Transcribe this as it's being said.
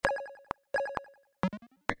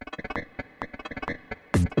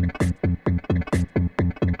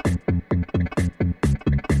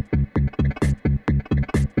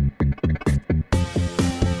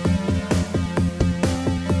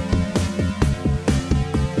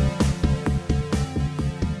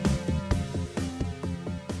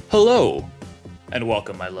Hello, and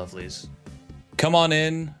welcome, my lovelies. Come on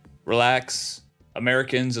in, relax.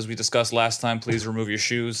 Americans, as we discussed last time, please remove your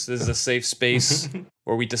shoes. This is a safe space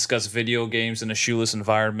where we discuss video games in a shoeless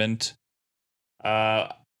environment. I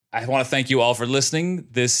want to thank you all for listening.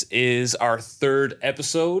 This is our third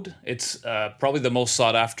episode. It's probably the most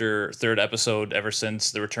sought after third episode ever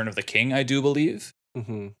since the Return of the King, I do believe.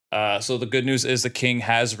 So the good news is the King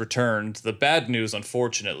has returned. The bad news,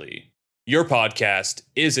 unfortunately, your podcast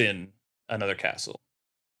is in another castle.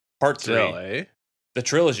 Part 3. Still, eh? The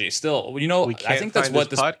trilogy. Still, I think that's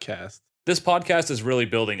what this podcast is really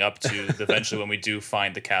building up to eventually when we do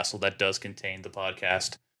find the castle that does contain the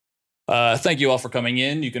podcast. Thank you all for coming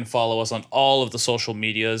in. You can follow us on all of the social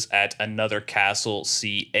medias at Another Castle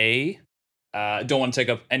CA. Don't want to take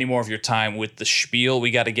up any more of your time with the spiel.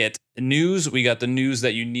 We got to get news. We got the news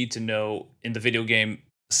that you need to know in the video game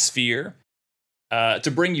sphere.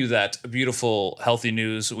 To bring you that beautiful, healthy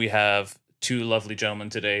news, we have two lovely gentlemen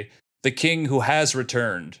today. The king who has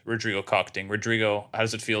returned, Rodrigo Cockting. Rodrigo, how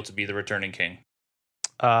does it feel to be the returning king?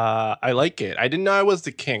 I like it. I didn't know I was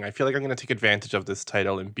the king. I feel like I'm going to take advantage of this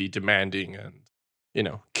title and be demanding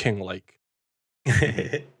and, king-like.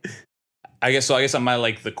 I guess I'm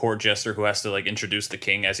like the court jester who has to like introduce the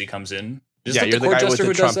king as he comes in. You're the guy with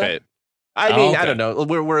the trumpet. I mean, I don't know.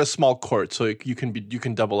 We're a small court, so you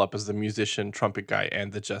can double up as the musician, trumpet guy,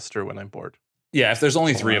 and the jester when I'm bored. Yeah, if there's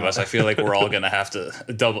only three of us, I feel like we're all gonna have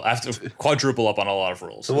to quadruple up on a lot of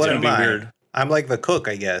roles. So what am I? Weird. I'm like the cook,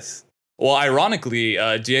 I guess. Well, ironically,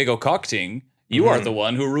 Diego Cockting, you are the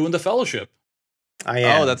one who ruined the Fellowship. I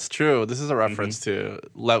am. Oh, that's true. This is a reference to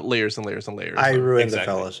layers and layers and layers. I ruined the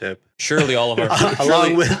Fellowship. Surely all of our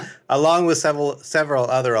along with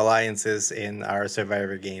several other alliances in our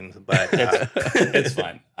Survivor games, but it's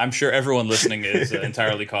fine. I'm sure everyone listening is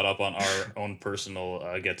entirely caught up on our own personal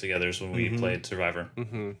get-togethers when we played Survivor.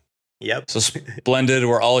 Yep. So splendid.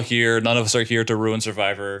 We're all here. None of us are here to ruin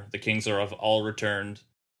Survivor. The Kings are all returned.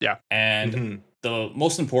 Yeah. And the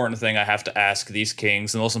most important thing I have to ask these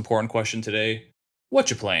Kings, the most important question today. What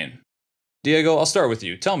you playing? Diego, I'll start with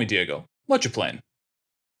you. Tell me, Diego, what you playing?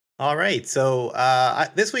 All right. So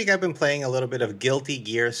this week I've been playing a little bit of Guilty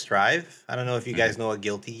Gear Strive. I don't know if you guys know what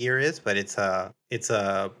Guilty Gear is, but it's a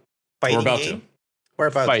fighting game. We're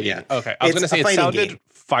about fighting. To. Yeah. Okay. I was going to say it sounded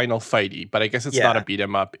Final Fighty, but I guess it's not a beat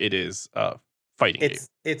 'em up. It is a fighting game.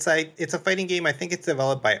 It's a fighting game. I think it's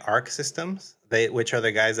developed by Arc Systems, which are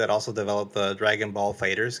the guys that also developed the Dragon Ball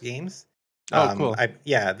Fighters games. Oh, cool.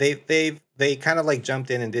 They kind of like jumped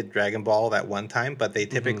in and did Dragon Ball that one time, but they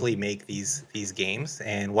typically make these games,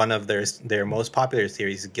 and one of their most popular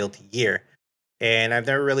series is Guilty Gear. And I've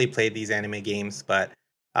never really played these anime games, but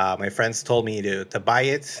my friends told me to buy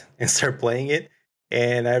it and start playing it,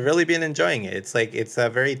 and I've really been enjoying it. It's a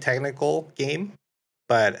very technical game,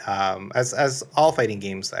 but as all fighting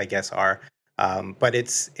games, I guess, are. But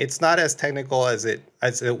it's not as technical as it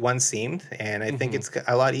once seemed, and I think it's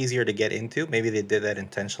a lot easier to get into. Maybe they did that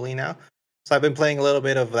intentionally now. So I've been playing a little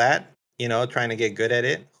bit of that, trying to get good at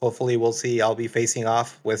it. Hopefully we'll see. I'll be facing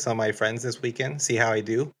off with some of my friends this weekend, see how I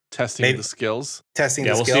do. Testing the skills. Yeah,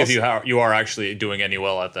 we'll see if you are actually doing any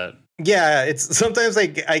well at that. Yeah, it's sometimes I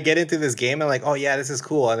get into this game and like, oh yeah, this is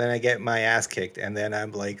cool, and then I get my ass kicked, and then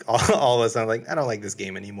I'm like, all of a sudden, I'm like, I don't like this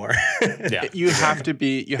game anymore. Yeah, you have to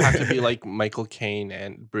be like Michael Caine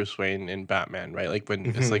and Bruce Wayne in Batman, right? Like when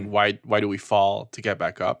it's like, why do we fall to get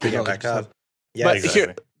back up? Yeah, but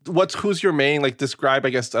exactly. Who's your main? Like, describe, I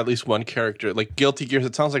guess, at least one character. Like Guilty Gears,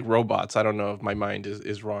 it sounds like robots. I don't know if my mind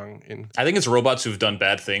is wrong. I think it's robots who've done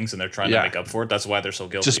bad things and they're trying to make up for it. That's why they're so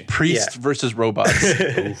guilty. Just priests versus robots.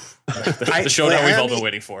 The showdown we've all been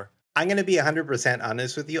waiting for. I'm going to be 100%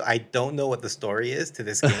 honest with you. I don't know what the story is to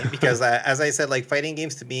this game because, as I said, like fighting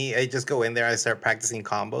games to me, I just go in there, I start practicing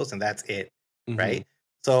combos, and that's it, right?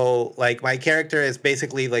 So, like, my character is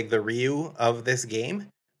basically like the Ryu of this game.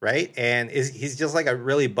 Right, and he's just like a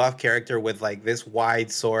really buff character with like this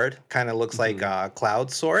wide sword, kind of looks like a Cloud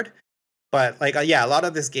sword, but like a lot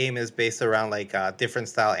of this game is based around like different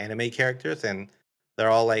style anime characters, and they're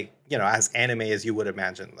all like as anime as you would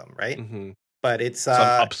imagine them, right? But it's some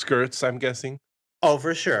upskirts, I'm guessing. Oh,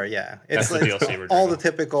 for sure, yeah. It's like all the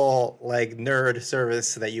typical like nerd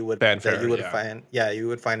service that you would find. Yeah, you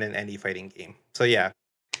would find in any fighting game. So yeah.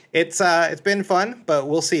 It's been fun, but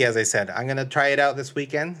we'll see. As I said, I'm gonna try it out this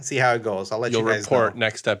weekend, see how it goes. I'll let you guys report know.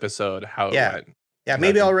 Next episode how it went. Yeah,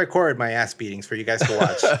 maybe I'll record my ass beatings for you guys to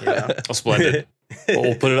watch. Oh, splendid.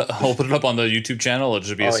 We'll put it up on the YouTube channel. It'll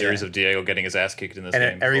just be a series of Diego getting his ass kicked in this game.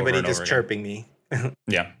 And everybody just chirping me.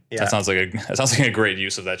 Yeah, that sounds like a great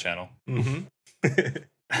use of that channel.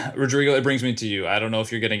 Rodrigo, it brings me to you. I don't know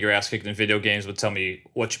if you're getting your ass kicked in video games, but tell me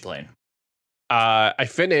what you're playing. I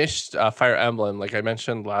finished Fire Emblem, like I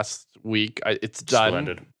mentioned last week. It's done.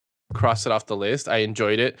 Splendid. Cross it off the list. I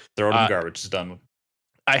enjoyed it. Throw it in the garbage. It's done.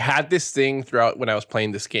 I had this thing throughout when I was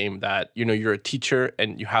playing this game that, you know, you're a teacher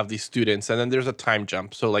and you have these students, and then there's a time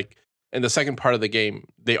jump. So like in the second part of the game,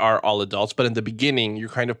 they are all adults, but in the beginning, you're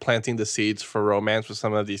kind of planting the seeds for romance with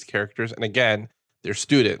some of these characters. And again, they're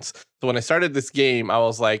students. So when I started this game, I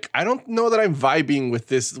was like, I don't know that I'm vibing with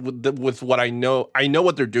this, with what I know. I know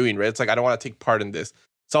what they're doing, right? It's like, I don't want to take part in this.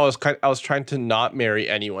 So I was trying to not marry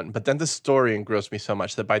anyone, but then the story engrossed me so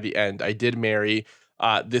much that by the end, I did marry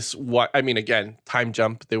this one. I mean, again, time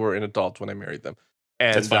jump. They were an adult when I married them.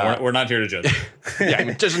 And that's fine. We're not here to judge. Yeah, I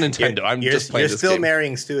mean, just Nintendo. I'm just playing. You're still game.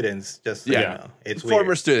 Marrying students, just so you know. It's former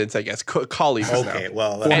weird. students, I guess, colleagues. Okay, now.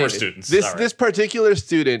 well, former students. This particular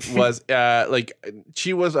student was like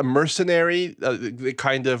she was a mercenary. They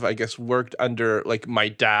kind of, I guess, worked under like my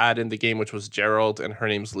dad in the game, which was Gerald, and her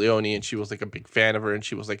name's Leonie, and she was like a big fan of her, and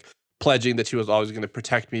she was like pledging that she was always going to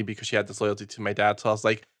protect me because she had this loyalty to my dad. So I was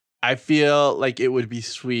like, I feel like it would be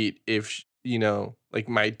sweet if, you know, like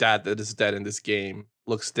my dad that is dead in this game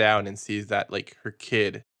looks down and sees that like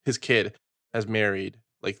his kid has married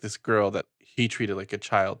like this girl that he treated like a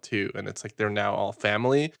child too. And it's like they're now all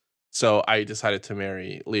family. So I decided to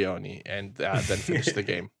marry Leonie and then finish the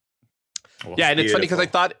game. Well, yeah, and it's funny because I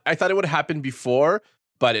thought it would happen before,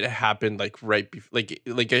 but it happened like right before,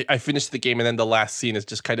 like I finished the game, and then the last scene is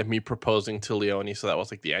just kind of me proposing to Leonie. So that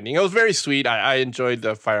was like the ending. It was very sweet. I enjoyed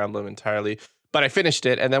the Fire Emblem entirely, but I finished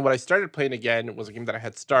it. And then what I started playing again was a game that I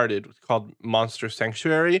had started. It was called Monster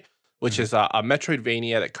Sanctuary, which is a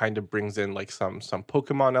Metroidvania that kind of brings in like some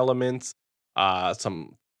Pokemon elements,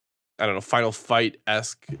 some, I don't know, Final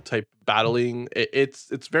Fight-esque type battling.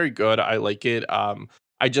 It's very good. I like it.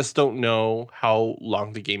 I just don't know how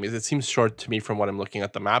long the game is. It seems short to me from what I'm looking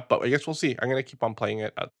at the map, but I guess we'll see. I'm going to keep on playing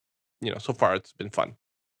it. So far it's been fun.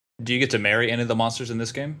 Do you get to marry any of the monsters in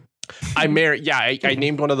this game? I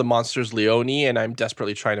named one of the monsters Leonie, and I'm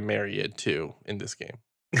desperately trying to marry it too in this game.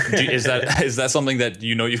 Is that something that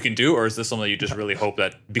you know you can do, or is this something you just really hope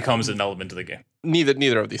that becomes an element of the game?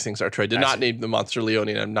 Neither of these things are true. I did not name the monster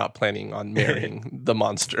Leonie, and I'm not planning on marrying the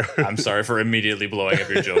monster. I'm sorry for immediately blowing up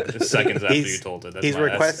your joke seconds after you told it.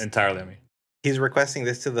 That's entirely on me. He's requesting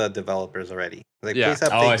this to the developers already. Like, please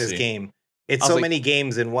update this game. It's so many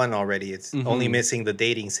games in one already. It's only missing the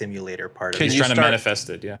dating simulator part of it. He's trying to manifest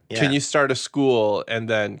it, yeah. Can you start a school, and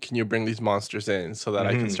then can you bring these monsters in so that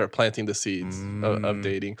I can start planting the seeds of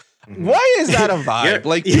dating? Why is that a vibe?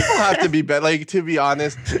 Like, people have to be better. Like, to be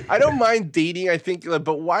honest, I don't mind dating, I think,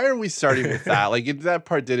 but why are we starting with that? Like, that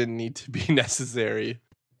part didn't need to be necessary.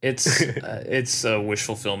 It's a wish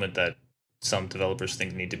fulfillment that some developers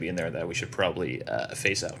think need to be in there that we should probably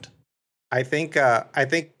phase out. I think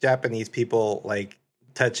Japanese people like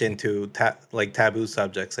touch into taboo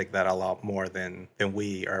subjects like that a lot more than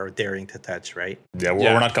we are daring to touch, right? Yeah,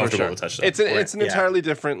 we're not comfortable to touch that. It's an entirely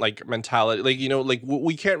different like mentality. Like, you know, like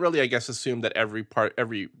we can't really, I guess, assume that every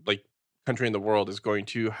like country in the world is going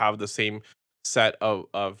to have the same set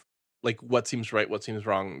of like what seems right, what seems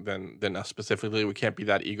wrong than us specifically. We can't be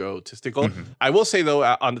that egotistical. I will say though,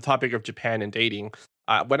 on the topic of Japan and dating,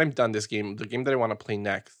 when I'm done this game, the game that I want to play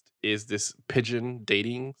next is this pigeon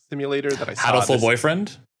dating simulator that I saw. Hatoful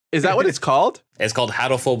Boyfriend? Is that what it's called? It's called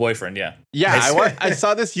Hatoful Boyfriend, yeah. Yeah, I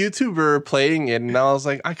saw this YouTuber playing it, and I was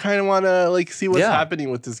like, I kind of want to like see what's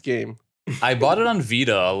happening with this game. I bought it on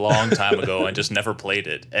Vita a long time ago and just never played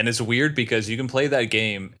it. And it's weird because you can play that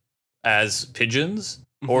game as pigeons,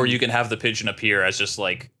 or you can have the pigeon appear as just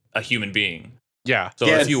like a human being. Yeah. So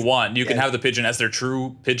if you want, you can have the pigeon as their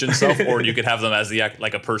true pigeon self, or you could have them as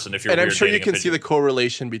like a person if you're. And I'm sure you can see the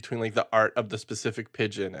correlation between like the art of the specific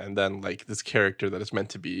pigeon and then like this character that is meant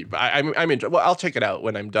to be. But I'm enjoying. Well, I'll check it out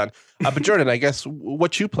when I'm done. But Jordan, I guess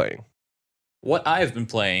what you playing? What I have been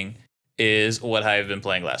playing is what I have been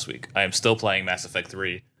playing last week. I am still playing Mass Effect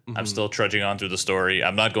 3. I'm still trudging on through the story.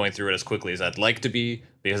 I'm not going through it as quickly as I'd like to be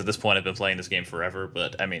because at this point I've been playing this game forever.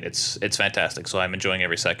 But I mean, it's fantastic. So I'm enjoying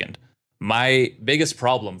every second. My biggest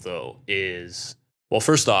problem, though, is, well,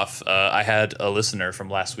 first off, I had a listener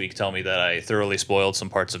from last week tell me that I thoroughly spoiled some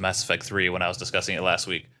parts of Mass Effect 3 when I was discussing it last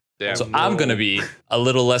week. I'm going to be a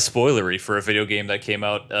little less spoilery for a video game that came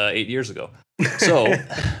out 8 years ago. So,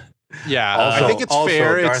 yeah, I think it's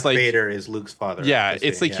fair. Darth it's like Vader is Luke's father. Yeah,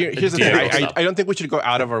 it's like here's the thing. I don't think we should go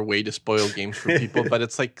out of our way to spoil games for people, but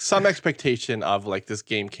it's like some expectation of like this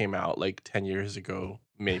game came out like 10 years ago.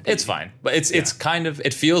 Maybe. It's fine, but it's kind of,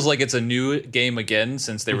 it feels like it's a new game again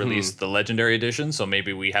since they released the Legendary Edition. So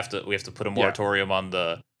maybe we have to put a moratorium on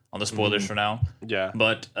the on the spoilers for now. Yeah.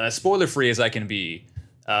 But spoiler free as I can be,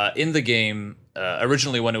 in the game,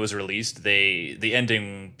 originally when it was released, the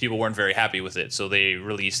ending, people weren't very happy with it, so they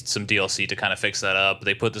released some DLC to kind of fix that up.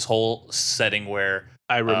 They put this whole setting where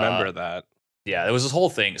I remember that. Yeah, there was this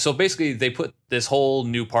whole thing. So basically, they put this whole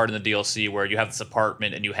new part in the DLC where you have this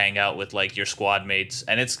apartment and you hang out with like your squad mates,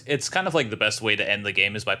 and it's kind of like the best way to end the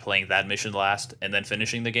game is by playing that mission last and then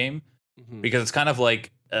finishing the game, because it's kind of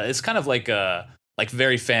like like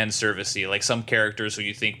very fan servicey. Like some characters who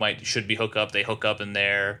you think should be they hook up in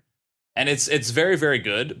there, and it's very very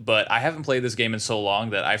good. But I haven't played this game in so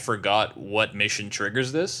long that I forgot what mission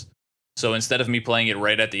triggers this. So instead of me playing it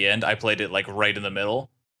right at the end, I played it like right in the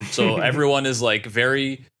middle. So everyone is like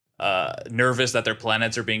very nervous that their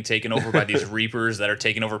planets are being taken over by these reapers that are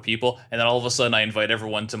taking over people. And then all of a sudden I invite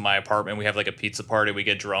everyone to my apartment. We have like a pizza party. We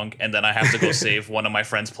get drunk. And then I have to go save one of my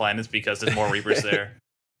friend's planets because there's more reapers there.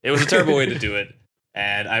 It was a terrible way to do it.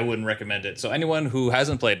 And I wouldn't recommend it. So anyone who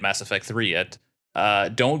hasn't played Mass Effect 3 yet,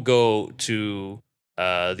 don't go to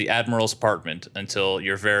the Admiral's apartment until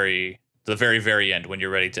the very, very end when you're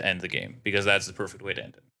ready to end the game, because that's the perfect way to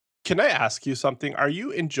end it. Can I ask you something? Are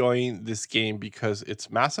you enjoying this game because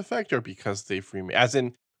it's Mass Effect or because they've remade? As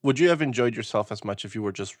in, would you have enjoyed yourself as much if you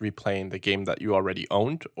were just replaying the game that you already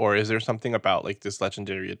owned? Or is there something about like this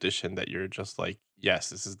Legendary Edition that you're just like,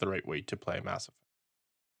 yes, this is the right way to play Mass Effect?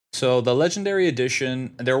 So the Legendary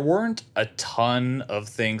Edition, there weren't a ton of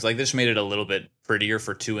things. Like this made it a little bit prettier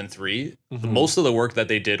for 2 and 3. Most of the work that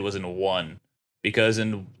they did was in 1. Because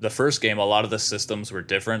in the first game, a lot of the systems were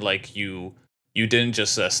different. Like you didn't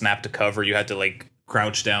just snap to cover. You had to like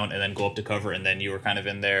crouch down and then go up to cover, and then you were kind of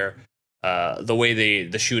in there. The way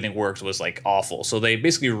the shooting worked was like awful. So they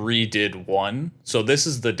basically redid 1. So this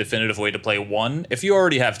is the definitive way to play 1. If you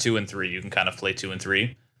already have 2 and 3, you can kind of play 2 and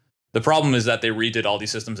 3. The problem is that they redid all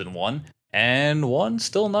these systems in 1, and 1's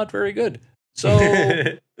still not very good. So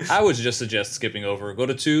I would just suggest skipping over. Go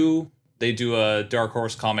to 2. They do a Dark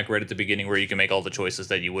Horse comic right at the beginning where you can make all the choices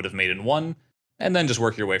that you would have made in 1. And then just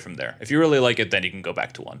work your way from there. If you really like it, then you can go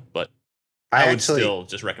back to 1. But I would still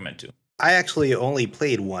just recommend 2. I actually only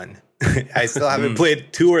played 1. I still haven't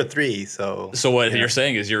played 2 or 3. So what you're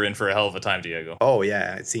saying is you're in for a hell of a time, Diego. Oh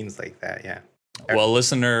yeah, it seems like that. Yeah. Well,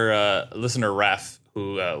 listener Raf,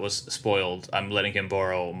 who was spoiled, I'm letting him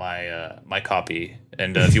borrow my copy.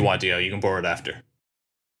 And if you want, Diego, you can borrow it after.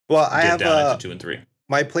 Well, I have down into 2 and 3.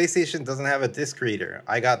 My PlayStation doesn't have a disc reader.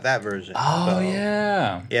 I got that version. Oh, so,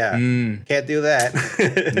 yeah. Yeah. Can't do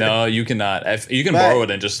that. No, you cannot. You can borrow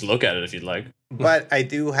it and just look at it if you'd like. But I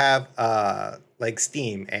do have like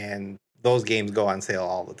Steam, and those games go on sale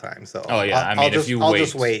all the time. So I'll just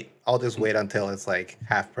wait until it's like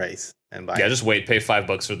half price and buy it. Just wait. Pay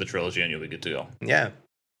 $5 for the trilogy and you'll be good to go. Yeah.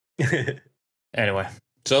 Anyway,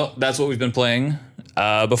 so that's what we've been playing.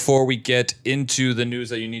 Before we get into the news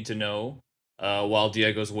that you need to know, while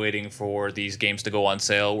Diego's waiting for these games to go on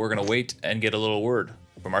sale, we're going to wait and get a little word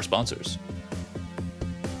from our sponsors.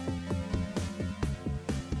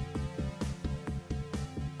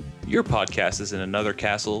 Your Podcast is in Another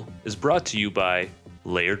Castle is brought to you by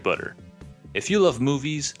Layered Butter. If you love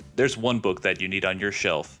movies, there's one book that you need on your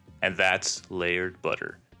shelf, and that's Layered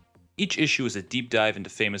Butter. Each issue is a deep dive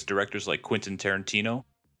into famous directors like Quentin Tarantino,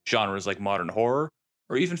 genres like modern horror,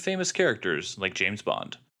 or even famous characters like James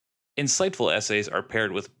Bond. Insightful essays are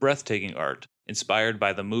paired with breathtaking art, inspired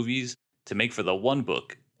by the movies, to make for the one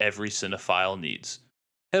book every cinephile needs.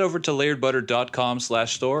 Head over to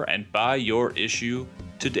layeredbutter.com/store and buy your issue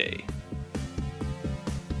today.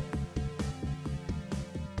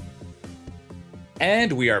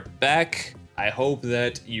 And we are back. I hope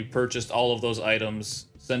that you purchased all of those items.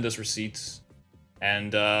 Send us receipts,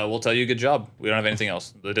 and we'll tell you good job. We don't have anything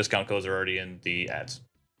else. The discount codes are already in the ads.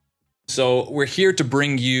 So we're here to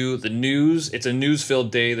bring you the news. It's a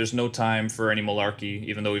news-filled day. There's no time for any malarkey,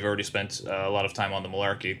 even though we've already spent a lot of time on the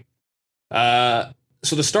malarkey.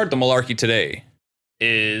 So to start the malarkey today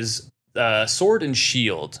is Sword and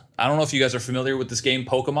Shield. I don't know if you guys are familiar with this game,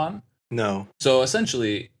 Pokemon. No. So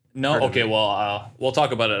essentially, no. Okay, well, we'll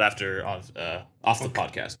talk about it after off the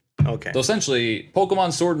podcast. Okay. So essentially,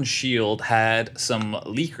 Pokemon Sword and Shield had some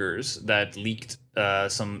leakers that leaked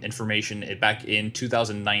some information back in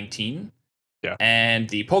 2019. Yeah. And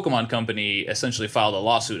the Pokemon Company essentially filed a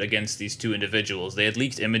lawsuit against these two individuals. They had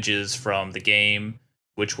leaked images from the game,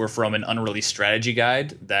 which were from an unreleased strategy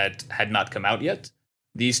guide that had not come out yet.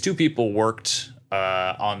 These two people worked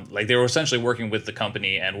they were essentially working with the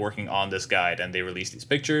company and working on this guide, and they released these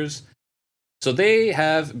pictures. So they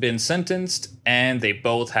have been sentenced, and they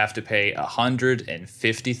both have to pay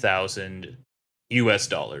 $150,000 US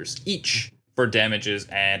each for damages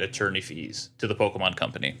and attorney fees to the Pokemon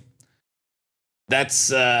Company. That's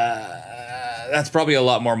probably a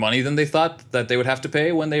lot more money than they thought that they would have to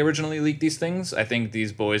pay when they originally leaked these things. I think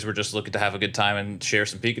these boys were just looking to have a good time and share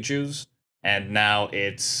some Pikachus, and now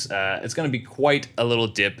it's going to be quite a little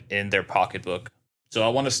dip in their pocketbook. So I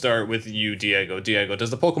want to start with you, Diego. Diego,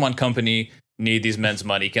 does the Pokemon Company need these men's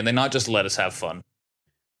money? Can they not just let us have fun?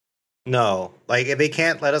 No, like they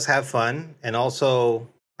can't let us have fun, and also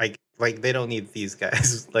like they don't need these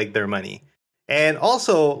guys like their money. And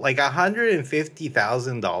also, like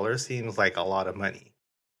 $150,000 seems like a lot of money.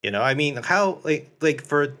 You know, I mean, how like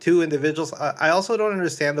for two individuals. I also don't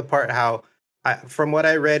understand the part how, from what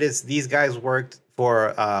I read, is these guys worked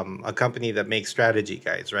for a company that makes strategy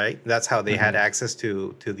guides, right? That's how they had access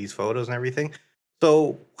to these photos and everything.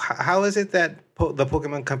 So how is it that the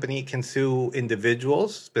Pokemon Company can sue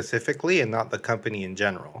individuals specifically and not the company in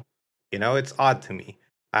general? You know, it's odd to me.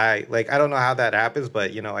 I don't know how that happens,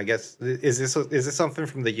 but you know, I guess is this something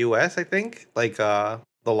from the US, I think? Like the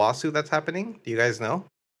lawsuit that's happening? Do you guys know?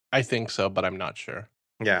 I think so, but I'm not sure.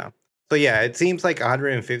 Yeah. So yeah, it seems like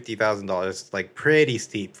 $150,000 like pretty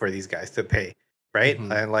steep for these guys to pay, right?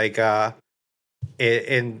 And like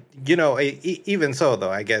and you know, even so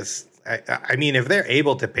though, I guess I mean, if they're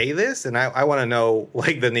able to pay this, and I want to know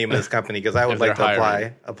like the name of this company, because I would like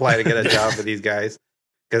to apply to get a job with these guys.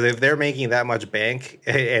 Because if they're making that much bank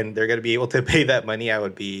and they're going to be able to pay that money, I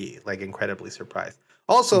would be like incredibly surprised.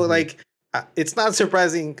 Also, like it's not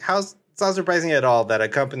surprising it's not surprising at all that a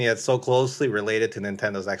company that's so closely related to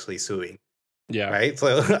Nintendo is actually suing. Yeah. Right.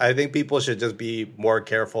 So I think people should just be more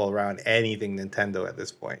careful around anything Nintendo at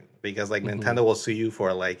this point, because like Nintendo will sue you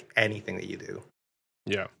for like anything that you do.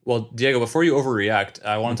 Yeah. Well, Diego, before you overreact,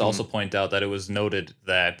 I wanted to also point out that it was noted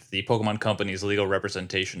that the Pokemon Company's legal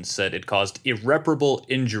representation said it caused irreparable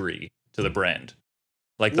injury to the brand.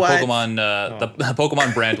 Like the Pokemon, the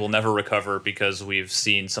Pokemon brand will never recover because we've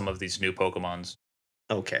seen some of these new Pokemons.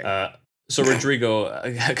 Okay. So Rodrigo,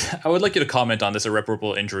 I would like you to comment on this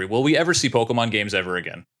irreparable injury. Will we ever see Pokemon games ever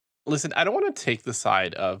again? Listen, I don't want to take the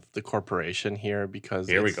side of the corporation here because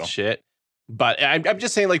here we go. Shit. But I'm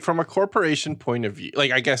just saying, like, from a corporation point of view,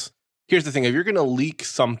 like, I guess here's the thing. If you're going to leak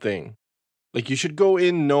something, like, you should go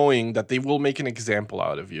in knowing that they will make an example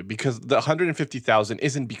out of you, because the $150,000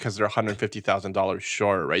 isn't because they're $150,000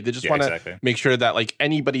 short, right? They just want to make sure that, like,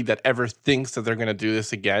 anybody that ever thinks that they're going to do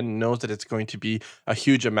this again knows that it's going to be a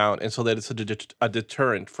huge amount, and so that it's a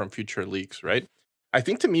deterrent from future leaks, right? I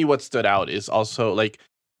think to me what stood out is also, like,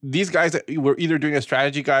 these guys were either doing a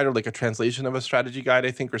strategy guide or like a translation of a strategy guide,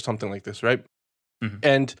 I think, or something like this, right?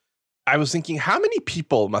 And I was thinking, how many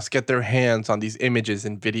people must get their hands on these images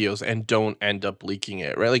and videos and don't end up leaking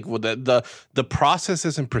it, right? Like, well, the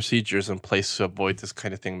processes and procedures in place to avoid this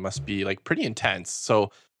kind of thing must be like pretty intense. So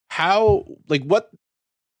how, like, what?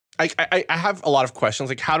 I have a lot of questions.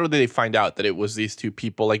 Like, how did they find out that it was these two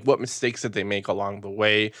people? Like, what mistakes did they make along the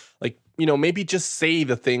way? Like, you know, maybe just say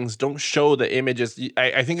the things, don't show the images.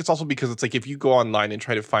 I think it's also because it's like, if you go online and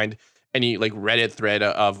try to find any like Reddit thread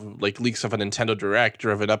of like leaks of a Nintendo Direct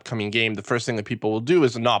or of an upcoming game, the first thing that people will do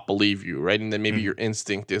is not believe you, right? And then maybe your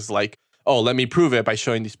instinct is like, oh, let me prove it by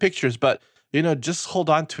showing these pictures. But, you know, just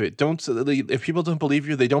hold on to it. If people don't believe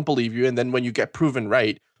you, they don't believe you. And then when you get proven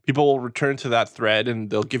right, people will return to that thread and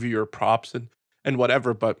they'll give you your props and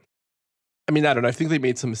whatever. But I mean, I don't know. I think they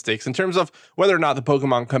made some mistakes in terms of whether or not the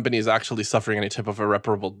Pokemon Company is actually suffering any type of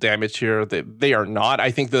irreparable damage here. They are not. I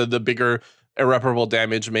think the bigger irreparable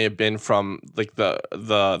damage may have been from like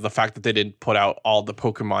the fact that they didn't put out all the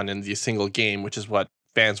Pokemon in the single game, which is what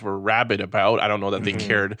fans were rabid about. I don't know that they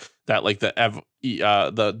cared that like the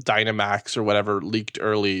Dynamax or whatever leaked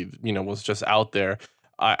early, you know, was just out there.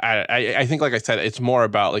 I think, like I said, it's more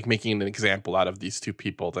about like making an example out of these two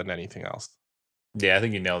people than anything else. Yeah, I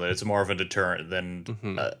think you nailed it. It's more of a deterrent than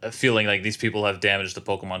a feeling like these people have damaged the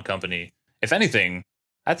Pokemon Company. If anything,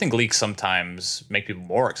 I think leaks sometimes make people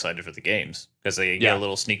more excited for the games because they get a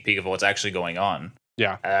little sneak peek of what's actually going on.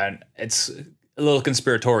 Yeah. And it's a little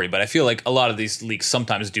conspiratory, but I feel like a lot of these leaks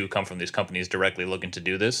sometimes do come from these companies directly looking to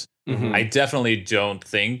do this. I definitely don't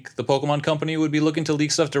think the Pokemon Company would be looking to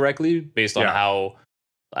leak stuff directly based on how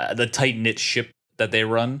the tight-knit ship that they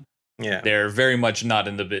run. Yeah. They're very much not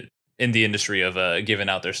in the industry of giving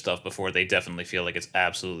out their stuff before they definitely feel like it's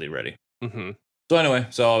absolutely ready. So anyway,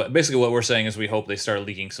 so basically what we're saying is we hope they start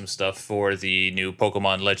leaking some stuff for the new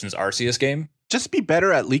Pokemon Legends Arceus game. Just be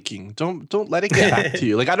better at leaking. Don't let it get back to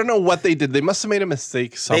you. Like, I don't know what they did. They must have made a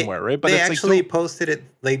mistake somewhere, right? But they it's actually like, posted it.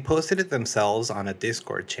 They posted it themselves on a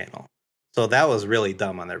Discord channel. So that was really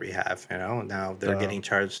dumb on their behalf. You know, now they're getting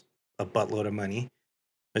charged a buttload of money.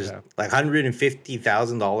 It's like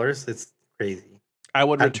 $150,000. It's crazy. I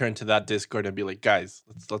would return to that Discord and be like, guys,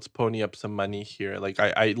 let's pony up some money here. Like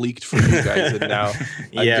I leaked for you guys, and now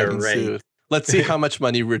I'm getting sued. Let's see how much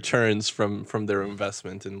money returns from their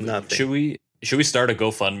investment in nothing. Should we start a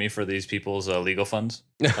GoFundMe for these people's legal funds?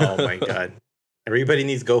 Oh my god. Everybody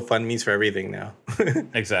needs GoFundMes for everything now.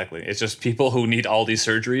 Exactly. It's just people who need all these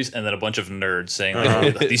surgeries, and then a bunch of nerds saying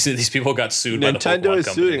like, these people got sued by the Pokemon Nintendo is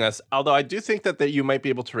company. suing us. Although I do think that you might be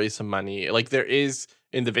able to raise some money. Like there is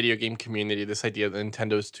in the video game community this idea that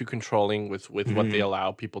Nintendo is too controlling with what they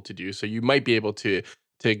allow people to do. So you might be able to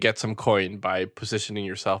get some coin by positioning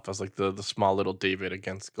yourself as like the small little David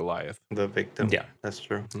against Goliath. The victim. Yeah, that's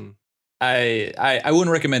true. I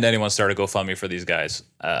wouldn't recommend anyone start a GoFundMe for these guys.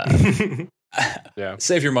 Yeah,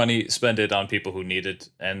 save your money, spend it on people who need it,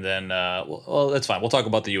 and then well, that's fine. We'll talk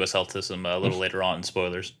about the U.S. health system a little later on in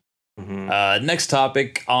spoilers. Next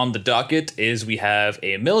topic on the docket is we have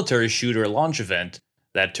a military shooter launch event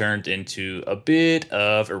that turned into a bit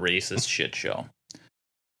of a racist shit show.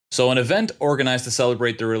 So an event organized to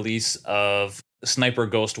celebrate the release of Sniper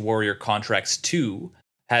Ghost Warrior Contracts 2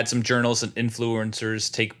 had some journalists and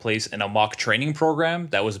influencers take place in a mock training program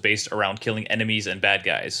that was based around killing enemies and bad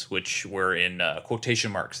guys, which were in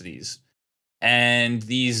quotation marks, these. And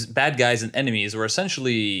these bad guys and enemies were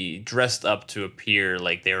essentially dressed up to appear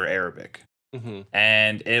like they were Arabic.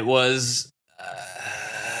 And it was...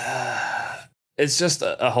 it's just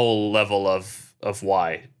a whole level of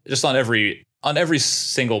why. Just on every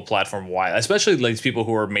single platform, why. Especially like these people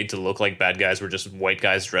who are made to look like bad guys were just white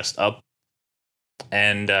guys dressed up.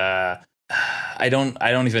 And I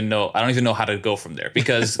don't even know how to go from there,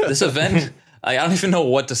 because this event, I don't even know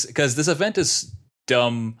what to, because this event is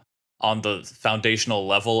dumb on the foundational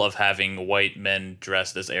level of having white men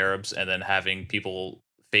dressed as Arabs and then having people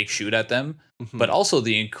fake shoot at them, but also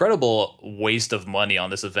the incredible waste of money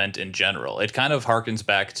on this event in general. It kind of harkens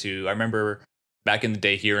back to, I remember back in the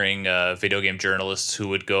day hearing video game journalists who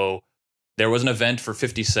would go, there was an event for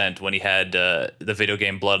 50 Cent when he had the video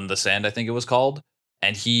game Blood in the Sand, I think it was called.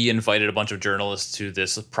 And he invited a bunch of journalists to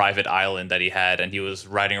this private island that he had, and he was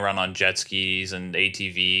riding around on jet skis and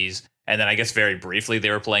ATVs. And then I guess very briefly they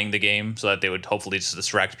were playing the game so that they would hopefully just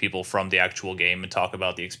distract people from the actual game and talk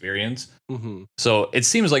about the experience. So it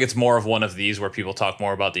seems like it's more of one of these where people talk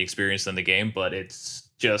more about the experience than the game, but it's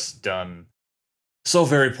just done so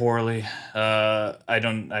very poorly. I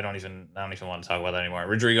don't even want to talk about that anymore.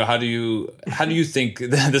 Rodrigo, how do you think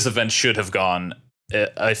this event should have gone,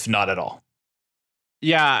 if not at all?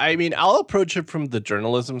 Yeah, I mean, I'll approach it from the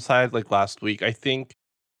journalism side. Like last week, I think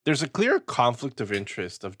there's a clear conflict of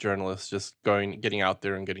interest of journalists just getting out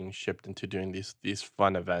there and getting shipped into doing these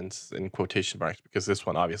fun events in quotation marks, because this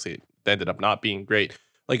one obviously ended up not being great.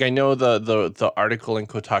 Like I know the article in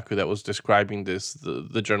Kotaku that was describing this,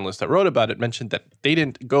 the journalist that wrote about it mentioned that they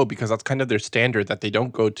didn't go because that's kind of their standard, that they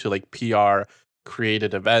don't go to like PR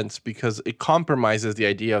created events because it compromises the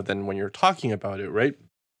idea of then when you're talking about it, right?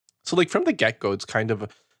 So like from the get-go, it's kind of,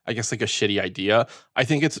 I guess, like a shitty idea. I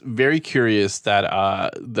think it's very curious that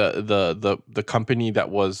the company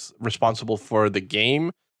that was responsible for the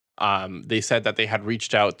game, they said that they had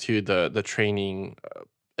reached out to the training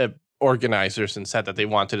organizers and said that they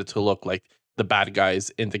wanted it to look like the bad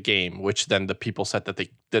guys in the game, which then the people said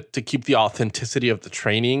that to keep the authenticity of the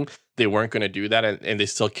training, they weren't going to do that, and they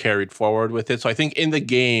still carried forward with it. So I think in the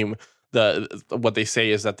game, what they say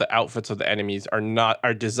is that the outfits of the enemies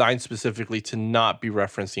are designed specifically to not be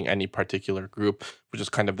referencing any particular group, which is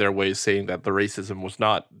kind of their way of saying that the racism was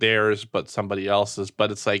not theirs but somebody else's.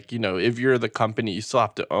 But it's like, you know, if you're the company, you still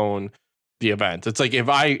have to own the event. It's like if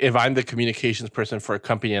I'm the communications person for a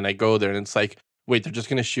company and I go there and it's like, wait, they're just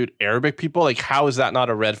going to shoot Arabic people? Like, how is that not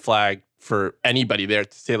a red flag for anybody there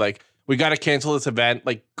to say like, we got to cancel this event,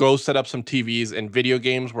 like go set up some TVs and video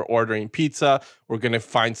games. We're ordering pizza. We're going to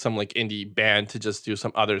find some like indie band to just do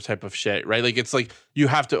some other type of shit, right? Like, it's like you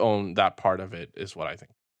have to own that part of it is what I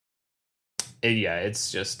think. Yeah,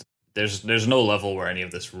 it's just, there's no level where any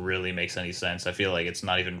of this really makes any sense. I feel like it's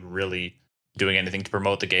not even really doing anything to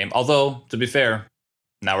promote the game. Although, to be fair,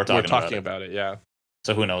 now we're talking about it. Yeah.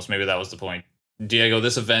 So who knows? Maybe that was the point. Diego,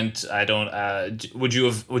 this event, I don't, would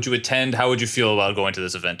you attend? How would you feel about going to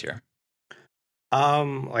this event here?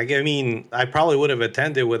 Like, I mean, I probably would have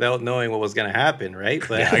attended without knowing what was going to happen, right?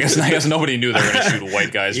 But yeah, I guess nobody knew they were going to shoot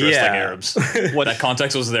white guys dressed like Arabs. What that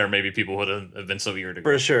context was there, maybe people would have been so eager to go.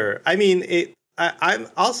 For sure. I mean, I'm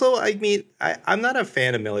not a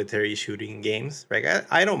fan of military shooting games. Right?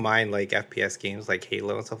 I don't mind like FPS games like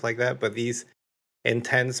Halo and stuff like that, but these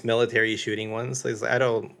intense military shooting ones, I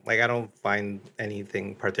don't find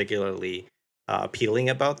anything particularly appealing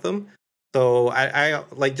about them. So I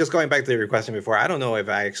like just going back to your question before. I don't know if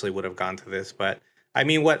I actually would have gone to this, but I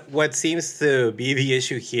mean, what seems to be the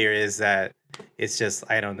issue here is that it's just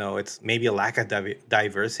I don't know. It's maybe a lack of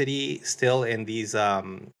diversity still in these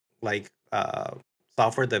like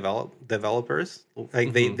software developers.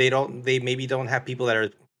 Like they maybe don't have people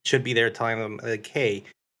that should be there telling them like, hey,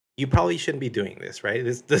 you probably shouldn't be doing this, right?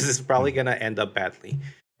 This is probably gonna end up badly,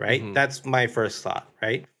 right? That's my first thought,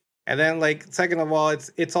 right? And then like second of all,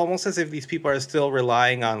 it's almost as if these people are still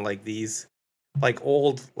relying on like these like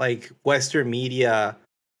old like Western media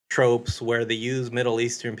tropes where they use Middle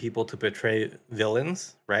Eastern people to portray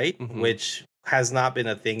villains, right? Which has not been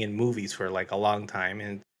a thing in movies for like a long time.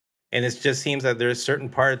 And it just seems that there's certain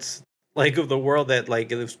parts like of the world that like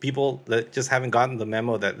there's people that just haven't gotten the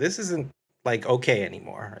memo that this isn't like okay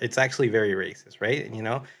anymore. It's actually very racist, right? You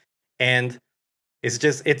know? And it's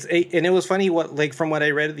just and it was funny what like from what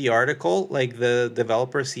I read in the article, like the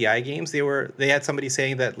developer CI Games, they had somebody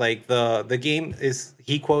saying that like the game is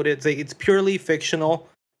he quoted say it's purely fictional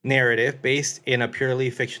narrative based in a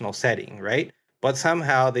purely fictional setting, right? But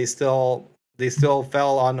somehow they still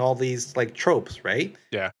fell on all these like tropes, right?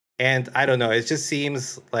 Yeah. And I don't know, it just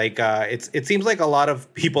seems like it seems like a lot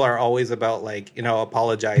of people are always about like, you know,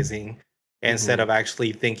 apologizing instead of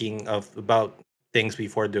actually thinking about things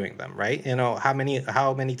before doing them, right? You know, how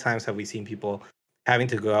many times have we seen people having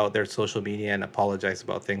to go out their social media and apologize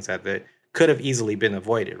about things that they could have easily been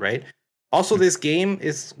avoided, right? Also, this game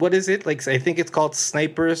is what is it? Like I think it's called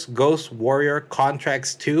Snipers Ghost Warrior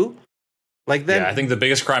Contracts 2. Like them, yeah, I think the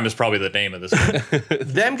biggest crime is probably the name of this game.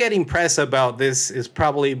 Them getting press about this is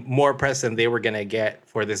probably more press than they were gonna get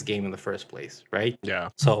for this game in the first place, right? Yeah.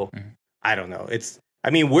 So I don't know. I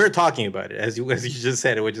mean, we're talking about it as you just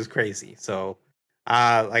said, which is crazy. So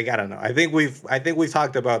like I don't know. I think we've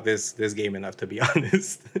talked about this game enough, to be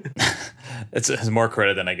honest. It's more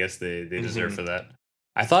credit than I guess they deserve for that.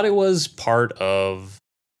 I thought it was part of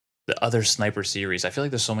the other Sniper series. I feel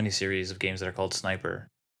like there's so many series of games that are called Sniper.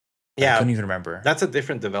 Yeah, I couldn't even remember. That's a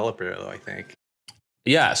different developer, though, I think.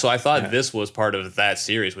 Yeah, so I thought this was part of that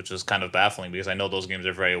series, which was kind of baffling because I know those games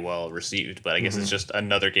are very well received, but I guess it's just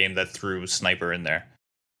another game that threw Sniper in there.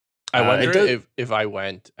 I wonder if I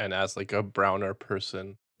went and as like a browner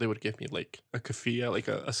person, they would give me like a keffiyeh, like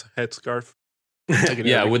a headscarf. Like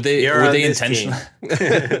yeah, would they intentionally?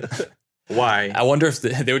 Why? I wonder if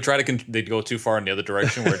they would try to they'd go too far in the other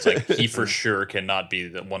direction where it's like he for sure cannot be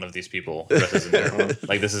one of these people.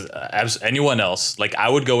 Like this is anyone else. Like I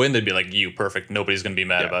would go in, they'd be like, "You perfect. Nobody's gonna be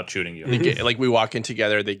mad about shooting you." Like we walk in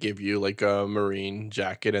together, they give you like a marine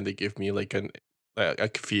jacket, and they give me like a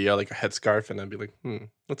keffiyeh, like a headscarf, and I'd be like,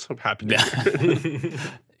 what's happening?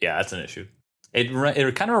 Yeah, that's an issue.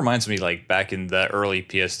 It kind of reminds me like back in the early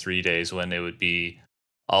PS3 days when it would be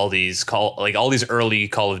all these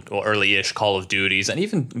early-ish Call of Duties and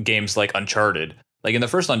even games like Uncharted. Like in the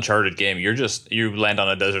first Uncharted game, you land on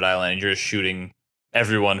a desert island and you're just shooting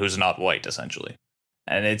everyone who's not white essentially.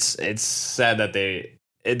 And it's sad that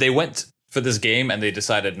they went for this game and they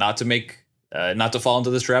decided not to fall into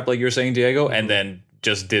this trap like you were saying, Diego, and then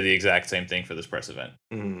just did the exact same thing for this press event.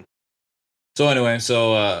 So anyway,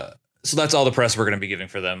 so that's all the press we're going to be giving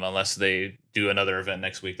for them, unless they do another event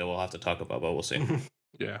next week that we'll have to talk about, but we'll see.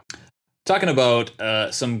 Yeah. Talking about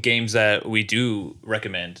some games that we do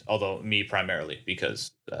recommend, although me primarily,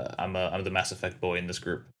 because I'm the Mass Effect boy in this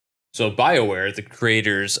group. So BioWare, the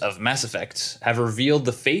creators of Mass Effect, have revealed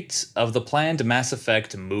the fate of the planned Mass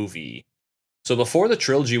Effect movie. So before the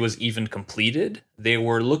trilogy was even completed, they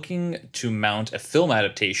were looking to mount a film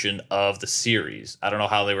adaptation of the series. I don't know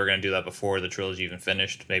how they were going to do that before the trilogy even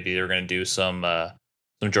finished. Maybe they were going to do some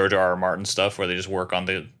George R.R. Martin stuff where they just work on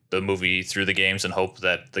the movie through the games and hope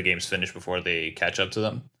that the games finish before they catch up to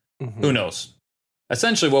them. Who knows?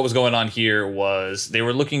 Essentially what was going on here was they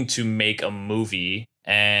were looking to make a movie,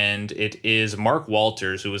 and it is Mark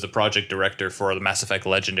Walters, who was the project director for the Mass Effect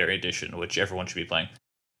Legendary Edition, which everyone should be playing.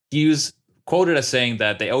 He was quoted as saying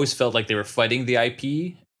that they always felt like they were fighting the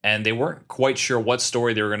IP and they weren't quite sure what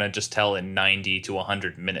story they were going to just tell in 90 to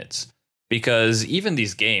 100 minutes. Because even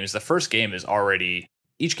these games, the first game is already,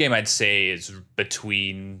 each game I'd say is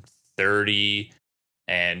between 30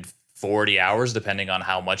 and 40 hours, depending on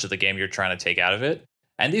how much of the game you're trying to take out of it.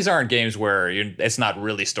 And these aren't games where it's not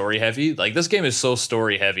really story heavy. Like this game is so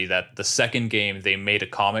story heavy that the second game, they made a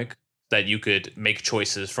comic that you could make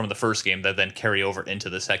choices from the first game that then carry over into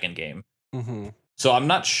the second game. So I'm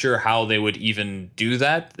not sure how they would even do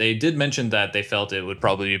that. They did mention that they felt it would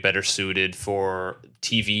probably be better suited for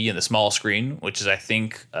TV and the small screen, which is, I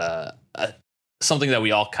think, something that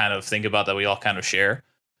we all kind of think about, that we all kind of share.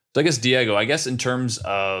 So I guess, Diego, in terms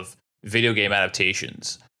of video game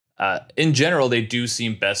adaptations, In general, they do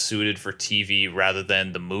seem best suited for TV rather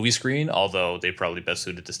than the movie screen, although they're probably best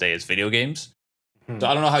suited to stay as video games. So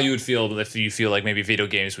I don't know how you would feel if you feel like maybe video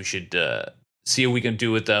games we should see what we can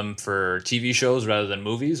do with them for TV shows rather than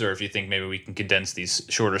movies, or if you think maybe we can condense these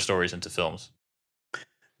shorter stories into films.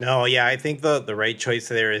 No, yeah, I think the right choice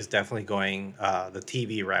there is definitely going the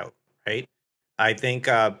TV route, right? I think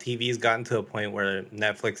TV's gotten to a point where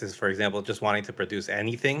Netflix is, for example, just wanting to produce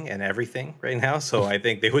anything and everything right now. So I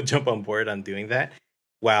think they would jump on board on doing that.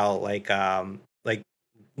 While like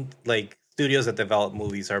studios that develop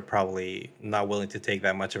movies are probably not willing to take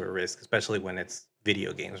that much of a risk, especially when it's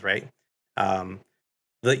video games, right? Um,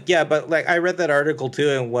 but like I read that article too,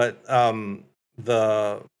 and what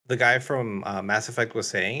the guy from Mass Effect was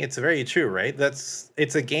saying, it's very true, right?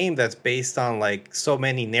 It's a game that's based on like so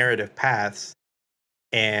many narrative paths,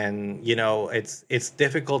 and it's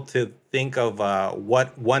difficult to think of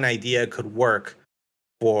what one idea could work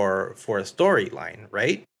for a storyline,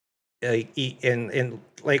 right? And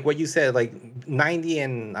like what you said, like 90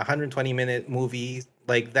 and 120-minute movies,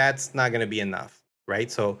 like that's not going to be enough,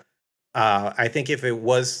 right? So I think if it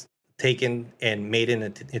was taken and made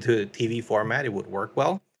into a TV format, it would work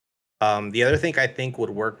well. The other thing I think would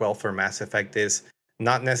work well for Mass Effect is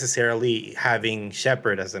not necessarily having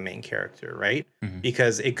Shepard as the main character, right? Mm-hmm.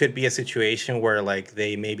 Because it could be a situation where like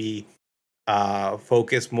they maybe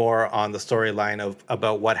focus more on the storyline of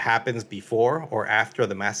about what happens before or after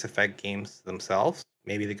the Mass Effect games themselves.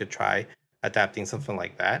 Maybe they could try adapting something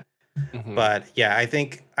like that. Mm-hmm. But yeah, I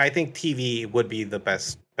think TV would be the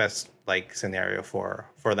best like scenario for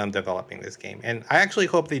them developing this game. And I actually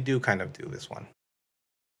hope they do kind of do this one.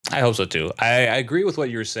 I hope so too. I agree with what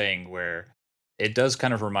you're saying, where it does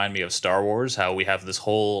kind of remind me of Star Wars, how we have this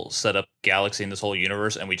whole set up galaxy and this whole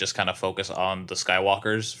universe, and we just kind of focus on the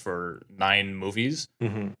Skywalkers for 9 movies.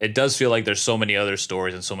 Mm-hmm. It does feel like there's so many other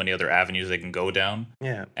stories and so many other avenues they can go down.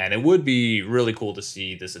 Yeah, and it would be really cool to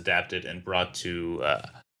see this adapted and brought to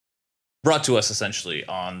us essentially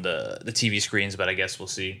on the TV screens. But I guess we'll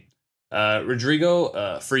see.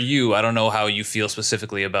 Rodrigo, for you, I don't know how you feel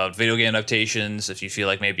specifically about video game adaptations. If you feel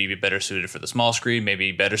like maybe you'd be better suited for the small screen,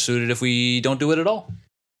 maybe better suited if we don't do it at all.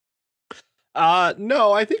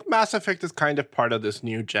 No, I think Mass Effect is kind of part of this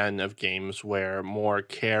new gen of games where more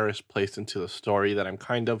care is placed into the story that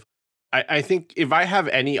I think if I have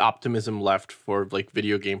any optimism left for like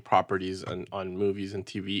video game properties on movies and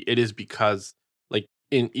TV, it is because like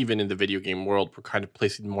even in the video game world, we're kind of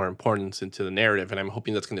placing more importance into the narrative. And I'm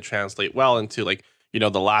hoping that's going to translate well into like, The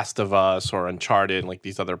Last of Us or Uncharted and like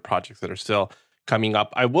these other projects that are still coming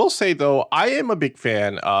up. I will say though, I am a big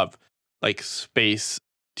fan of like space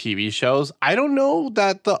TV shows. I don't know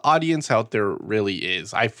that the audience out there really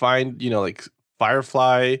is. I find, like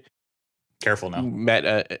Firefly, careful now,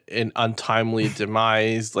 met an untimely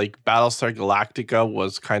demise. Like Battlestar Galactica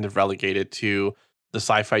was kind of relegated to the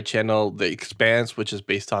Sci-Fi Channel, The Expanse, which is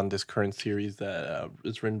based on this current series that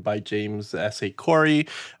is written by James S.A. Corey.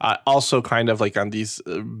 Also kind of like on these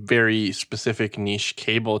very specific niche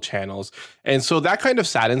cable channels. And so that kind of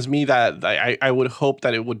saddens me that I would hope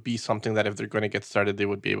that it would be something that if they're going to get started, they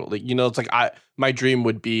would be able to, it's like my dream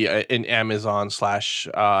would be an Amazon /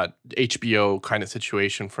 HBO kind of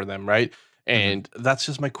situation for them, right? And that's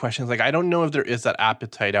just my question. Like, I don't know if there is that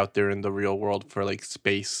appetite out there in the real world for like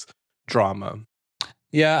space drama.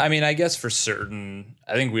 Yeah, I mean, I guess for certain,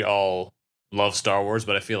 I think we all love Star Wars,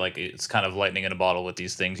 but I feel like it's kind of lightning in a bottle with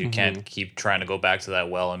these things. You can't keep trying to go back to that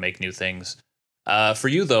well and make new things. For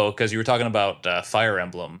you, though, because you were talking about Fire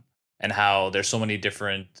Emblem and how there's so many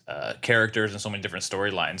different characters and so many different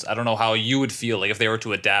storylines. I don't know how you would feel like if they were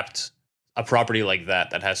to adapt a property like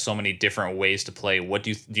that has so many different ways to play. What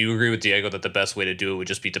do you agree with Diego that the best way to do it would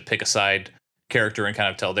just be to pick a side character and kind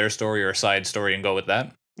of tell their story or a side story and go with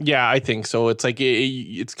that? Yeah, I think so. It's like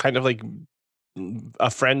it's kind of like a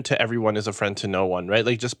friend to everyone is a friend to no one, right?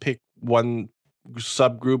 Like just pick one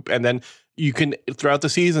subgroup, and then you can throughout the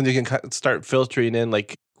season you can start filtering in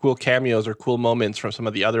like cool cameos or cool moments from some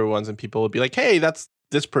of the other ones, and people will be like, "Hey, that's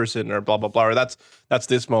this person," or blah blah blah, or that's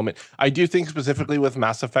this moment. I do think specifically with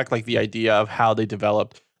Mass Effect, like the idea of how they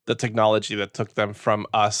developed the technology that took them from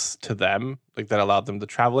us to them, like that allowed them to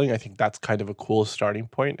traveling. I think that's kind of a cool starting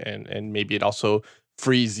point, and maybe it also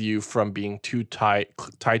frees you from being too tied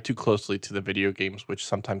too closely to the video games, which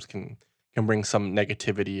sometimes can bring some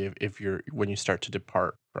negativity when you start to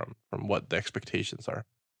depart from what the expectations are.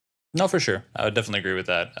 No, for sure. I would definitely agree with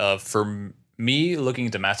that. For me, looking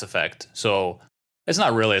into Mass Effect, so it's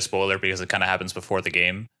not really a spoiler because it kind of happens before the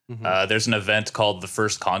game. There's an event called the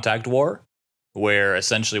First Contact War, where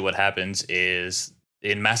essentially what happens is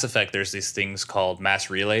in Mass Effect, there's these things called mass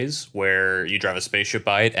relays where you drive a spaceship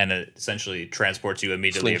by it and it essentially transports you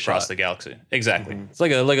immediately across the galaxy. Exactly. It's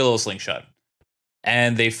like a little slingshot.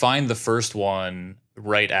 And they find the first one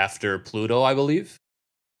right after Pluto, I believe.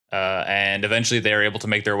 And eventually they're able to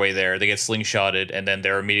make their way there. They get slingshotted, and then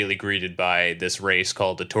they're immediately greeted by this race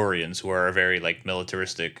called the Turians, who are a very like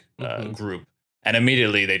militaristic group. And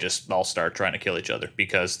immediately they just all start trying to kill each other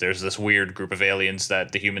because there's this weird group of aliens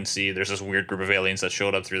that the humans see. There's this weird group of aliens that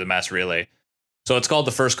showed up through the mass relay. So it's called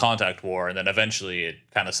the First Contact War, and then eventually it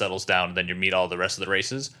kind of settles down, and then you meet all the rest of the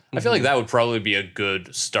races. I feel like that would probably be a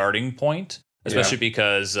good starting point, especially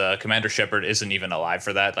because Commander Shepard isn't even alive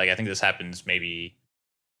for that. Like, I think this happens maybe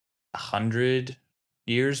 100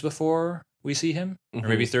 years before we see him, or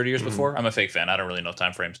maybe 30 years before. I'm a fake fan. I don't really know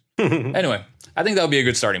time frames. Anyway, I think that would be a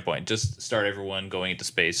good starting point. Just start everyone going into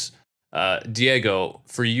space. Diego,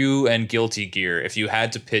 for you and Guilty Gear, if you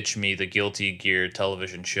had to pitch me the Guilty Gear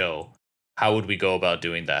television show, how would we go about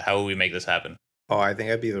doing that? How would we make this happen? Oh, I think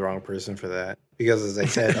I'd be the wrong person for that because, as I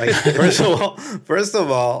said, like first of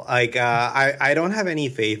all, like I don't have any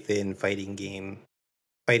faith in fighting game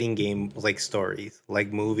like stories,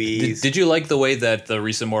 like movies. Did you like the way that the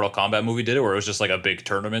recent Mortal Kombat movie did it, where it was just like a big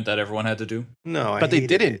tournament that everyone had to do? No, but they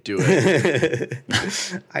didn't do it.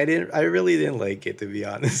 I really didn't like it, to be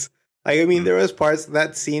honest. Like, I mean, there was parts,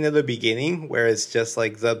 that scene at the beginning where it's just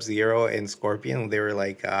like Sub-Zero and Scorpion. They were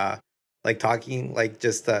like talking, like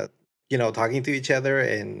just talking to each other,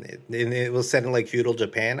 and it was set in like feudal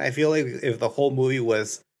Japan. I feel like if the whole movie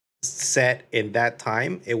was set in that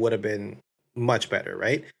time, it would have been much better,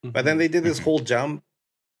 right? But then they did this whole jump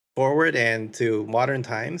forward and to modern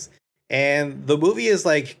times, and the movie is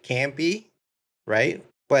like campy, right?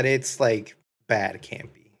 But it's like bad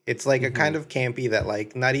campy. It's like a kind of campy that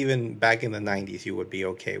like not even back in the 90s you would be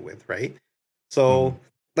okay with, right? So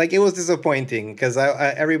like it was disappointing because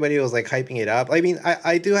everybody was like hyping it up. I mean,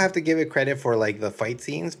 I do have to give it credit for like the fight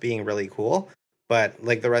scenes being really cool, but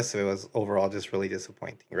like the rest of it was overall just really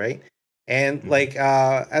disappointing, right? And like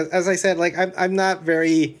as I said, like I'm not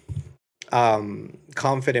very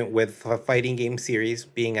confident with a fighting game series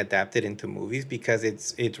being adapted into movies because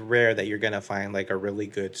it's rare that you're gonna find like a really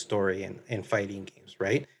good story in fighting games,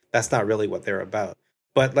 right? That's not really what they're about.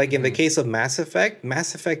 But like in the case of Mass Effect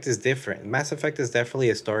is different. Mass Effect is definitely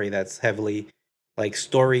a story that's heavily like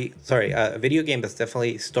a video game that's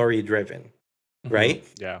definitely story driven. Right?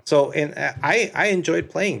 Yeah. So, and I enjoyed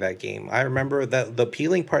playing that game. I remember that the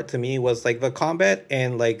appealing part to me was like the combat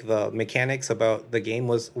and like the mechanics about the game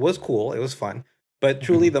was cool. It was fun. But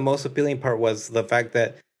truly the most appealing part was the fact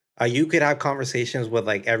that you could have conversations with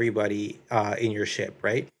like everybody in your ship,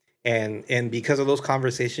 right? And because of those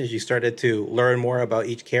conversations, you started to learn more about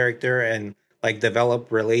each character and like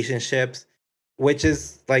develop relationships, which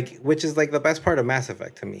is like the best part of Mass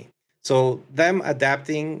Effect to me. So them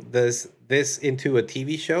adapting this into a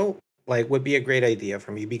TV show like would be a great idea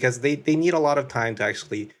for me because they need a lot of time to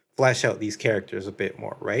actually flesh out these characters a bit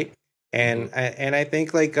more, right? And I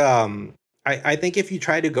think like I think if you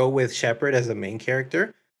try to go with Shepard as the main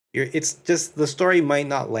character, it's just the story might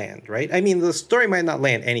not land, right? I mean, the story might not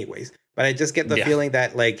land anyways, but I just get the feeling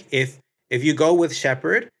that like if you go with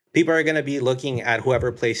Shepard, people are going to be looking at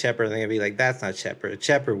whoever plays Shepard and they're going to be like, that's not Shepard.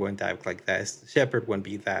 Shepard wouldn't act like that. Shepard wouldn't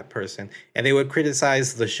be that person. And they would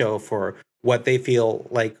criticize the show for what they feel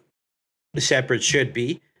like Shepard should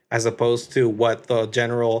be, as opposed to what the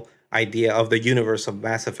general idea of the universe of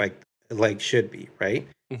Mass Effect like should be, right?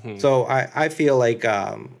 So I feel like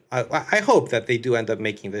I hope that they do end up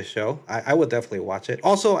making this show. I would definitely watch it.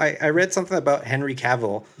 Also, I read something about Henry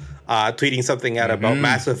Cavill tweeting something out about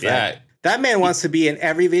Mass Effect. Yeah. That man wants to be in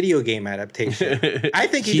every video game adaptation. I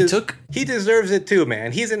think he deserves it too,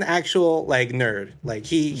 man. He's an actual like nerd. Like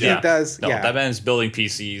he does. No, that man's building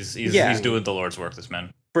PCs. He's doing the Lord's work. This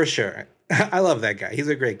man, for sure. I love that guy. He's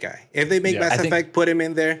a great guy. If they make Mass Effect, put him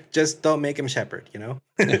in there. Just don't make him Shepard. You know.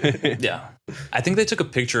 Yeah, I think they took a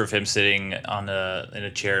picture of him sitting in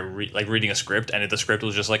a chair, reading a script, and the script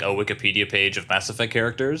was just like a Wikipedia page of Mass Effect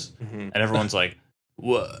characters, and everyone's like,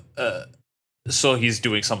 "What?" So he's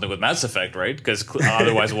doing something with Mass Effect, right? Because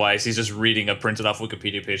otherwise, why is he just reading a printed off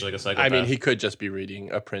Wikipedia page like a psychopath? I mean, he could just be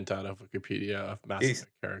reading a printout of Wikipedia of Mass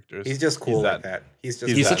Effect characters. He's just cool like that. He's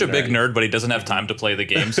such a big nerd, but he doesn't have time to play the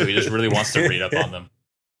game, so he just really wants to read up on them.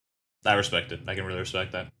 I respect it. I can really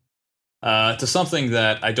respect that. To something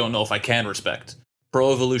that I don't know if I can respect,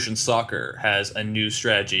 Pro Evolution Soccer has a new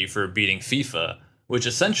strategy for beating FIFA, which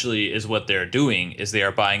essentially is what they're doing is they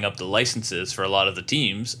are buying up the licenses for a lot of the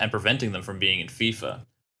teams and preventing them from being in FIFA.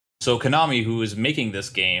 So Konami, who is making this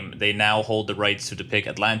game, they now hold the rights to depict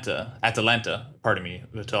Atalanta, pardon me,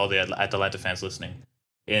 to all the Atalanta fans listening.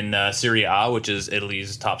 in Serie A, which is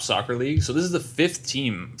Italy's top soccer league. So this is the 5th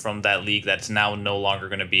team from that league that's now no longer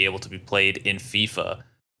going to be able to be played in FIFA.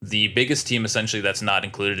 The biggest team essentially that's not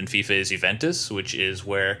included in FIFA is Juventus, which is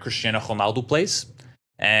where Cristiano Ronaldo plays.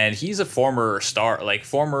 And he's a former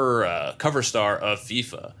cover star of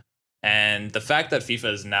FIFA. And the fact that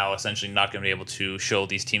FIFA is now essentially not going to be able to show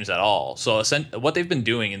these teams at all. So what they've been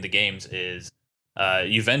doing in the games is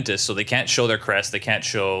Juventus, so they can't show their crest, they can't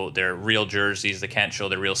show their real jerseys, they can't show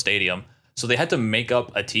their real stadium. So they had to make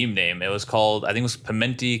up a team name. It was called, I think it was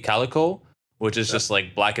Pimenti Calico, which is just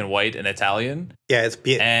like black and white in Italian. Yeah, it's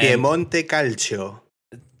Piemonte Calcio.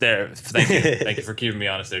 There, thank you. Thank you for keeping me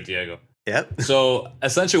honest there, Diego. Yep. So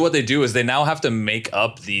essentially what they do is they now have to make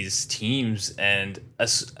up these teams, and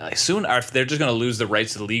soon they're just going to lose the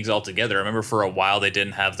rights to the leagues altogether. I remember for a while they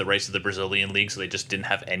didn't have the rights to the Brazilian league, so they just didn't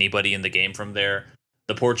have anybody in the game from there.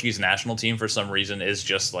 The Portuguese national team, for some reason, is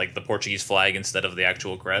just like the Portuguese flag instead of the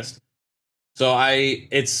actual crest. So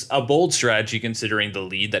it's a bold strategy considering the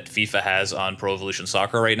lead that FIFA has on Pro Evolution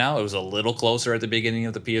Soccer right now. It was a little closer at the beginning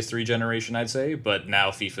of the PS3 generation, I'd say, but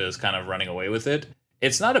now FIFA is kind of running away with it.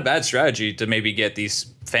 It's not a bad strategy to maybe get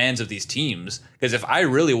these fans of these teams, because if I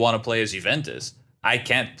really want to play as Juventus, I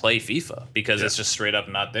can't play FIFA because it's just straight up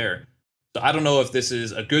not there. So I don't know if this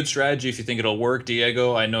is a good strategy, if you think it'll work,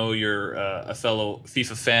 Diego. I know you're a fellow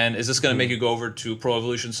FIFA fan. Is this going to make you go over to Pro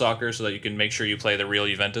Evolution Soccer so that you can make sure you play the real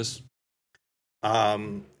Juventus?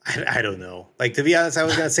 I don't know. Like, to be honest, I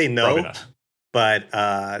was going to say no. Probably not. But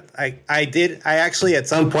I actually at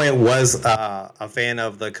some point was a fan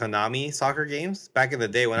of the Konami soccer games. Back in the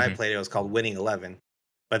day when I played it was called Winning 11.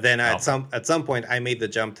 But then at some point I made the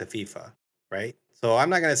jump to FIFA, right? So I'm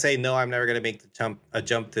not going to say no, I'm never going to make a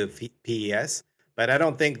jump to PES, but I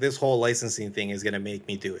don't think this whole licensing thing is going to make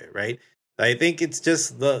me do it, right? I think it's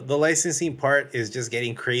just the licensing part is just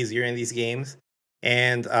getting crazier in these games,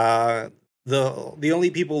 and the only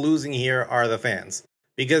people losing here are the fans.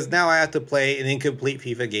 Because now I have to play an incomplete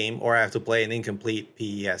FIFA game or I have to play an incomplete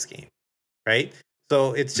PES game, right?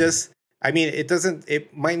 So it's just, I mean,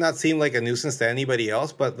 it might not seem like a nuisance to anybody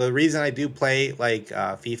else, but the reason I do play like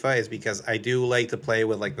FIFA is because I do like to play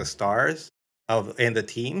with like the stars and the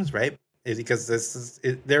teams, right? Is because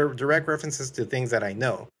they're direct references to things that I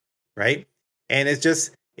know, right? And it's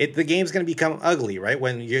just, the game's going to become ugly, right?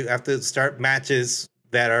 When you have to start matches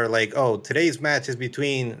that are like, oh, today's match is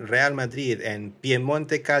between Real Madrid and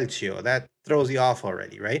Piemonte Calcio. That throws you off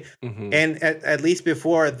already, right? Mm-hmm. And at least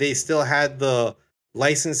before, they still had the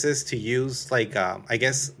licenses to use, like, I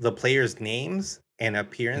guess, the players' names and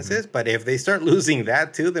appearances. Mm-hmm. But if they start losing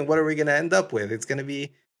that too, then what are we going to end up with? It's going to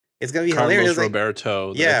be Carlos hilarious.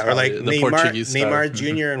 Roberto. Yeah, or like Neymar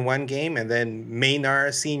Jr. in one game and then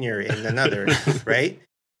Maynard Sr. in another, right?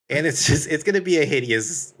 And it's going to be a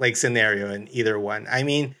hideous like scenario in either one. I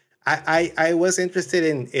mean, I was interested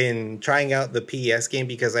in trying out the PES game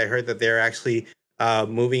because I heard that they're actually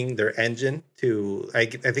moving their engine to, I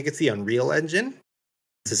think it's the Unreal Engine,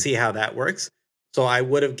 to see how that works. So I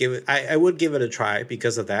would give it a try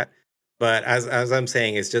because of that. But as I'm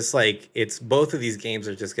saying, it's just like, both of these games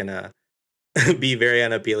are just gonna be very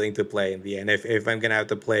unappealing to play in the end. If I'm gonna have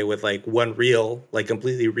to play with like one real, like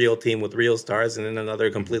completely real team with real stars, and then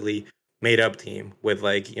another completely made up team with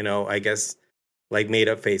like, I guess like made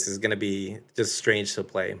up faces, is gonna be just strange to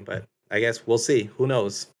play. But I guess we'll see. Who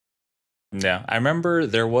knows? Yeah, I remember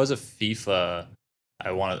there was a FIFA.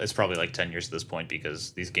 It's probably like 10 years at this point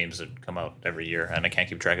because these games have come out every year and I can't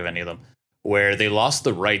keep track of any of them, where they lost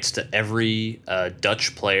the rights to every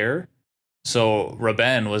Dutch player. So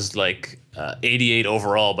Robben was like 88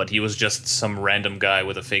 overall, but he was just some random guy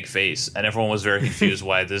with a fake face, and everyone was very confused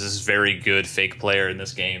why this is very good fake player in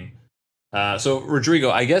this game. So Rodrigo,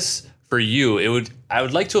 I guess for you, I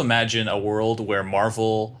would like to imagine a world where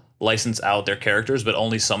Marvel license out their characters, but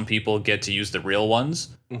only some people get to use the real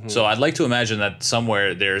ones. Mm-hmm. So I'd like to imagine that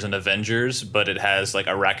somewhere there's an Avengers, but it has like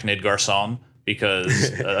Arachnid Garçon,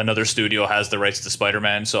 because another studio has the rights to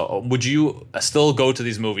Spider-Man. So would you still go to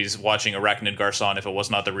these movies watching Arachnid Garçon if it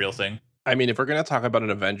was not the real thing? I mean, if we're going to talk about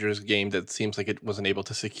an Avengers game that seems like it wasn't able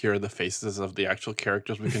to secure the faces of the actual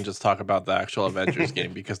characters, we can just talk about the actual Avengers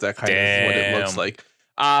game, because that kind of is what it looks like.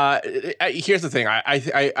 Here's the thing.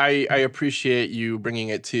 I appreciate you bringing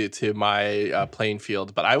it to my playing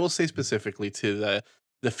field, but I will say specifically to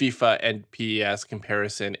the FIFA and PES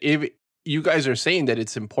comparison, if you guys are saying that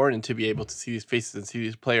it's important to be able to see these faces and see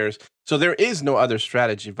these players, so there is no other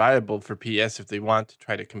strategy viable for PES if they want to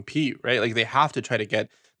try to compete, right? Like, they have to try to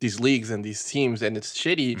get these leagues and these teams, and it's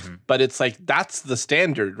shitty, but it's like, that's the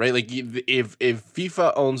standard, right? Like, if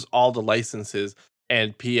FIFA owns all the licenses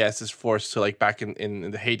and PS is forced to, like, back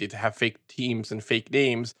in the heyday, to have fake teams and fake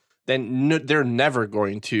names, then they're never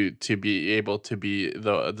going to be able to be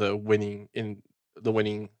the winning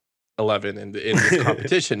 11 in this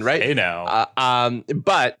competition, right? Hey now.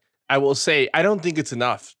 But I will say, I don't think it's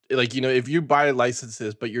enough. Like, if you buy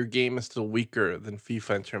licenses, but your game is still weaker than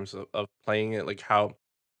FIFA in terms of playing it, like how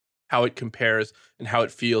it compares and how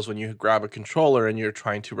it feels when you grab a controller and you're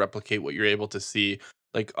trying to replicate what you're able to see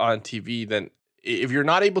like on TV, then if you're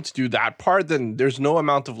not able to do that part, then there's no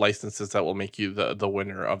amount of licenses that will make you the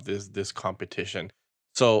winner of this competition.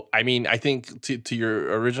 So, I mean, I think to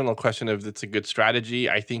your original question if it's a good strategy,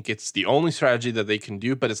 I think it's the only strategy that they can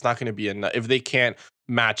do, but it's not going to be enough. If they can't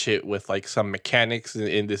match it with like some mechanics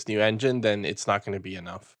in this new engine, then it's not going to be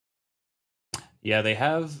enough. Yeah, they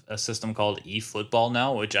have a system called eFootball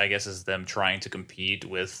now, which I guess is them trying to compete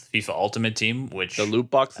with FIFA Ultimate Team, which... The loot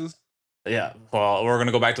boxes? Yeah, well, we're going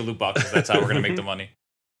to go back to loot boxes. That's how we're going to make the money.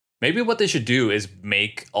 Maybe what they should do is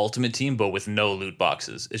make Ultimate Team, but with no loot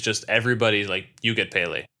boxes. It's just everybody, like, you get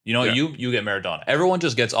Pele. You get Maradona. Everyone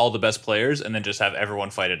just gets all the best players and then just have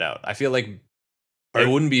everyone fight it out. I feel like it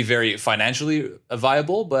wouldn't be very financially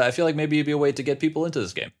viable, but I feel like maybe it'd be a way to get people into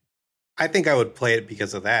this game. I think I would play it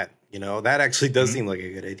because of that. That actually does seem like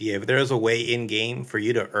a good idea. If there's a way in game for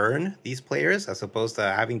you to earn these players as opposed to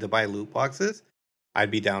having to buy loot boxes,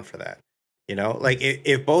 I'd be down for that. Like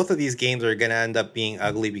if both of these games are going to end up being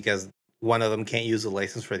ugly because one of them can't use the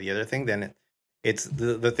license for the other thing, then it's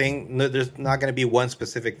the thing. There's not going to be one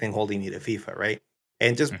specific thing holding you to FIFA, right?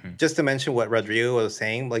 And just to mention what Rodrigo was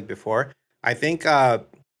saying, like before, I think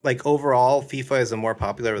like overall FIFA is a more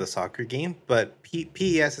popular of the soccer game, but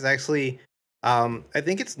PES is actually I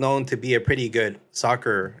think it's known to be a pretty good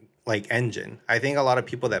soccer like engine. I think a lot of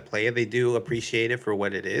people that play it, they do appreciate it for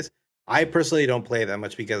what it is. I personally don't play it that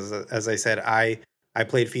much because, as I said, I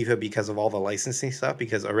played FIFA because of all the licensing stuff,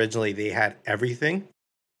 because originally they had everything,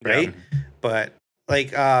 right? Yeah. But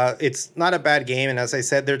like it's not a bad game, and as I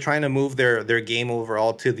said, they're trying to move their game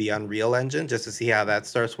overall to the Unreal Engine just to see how that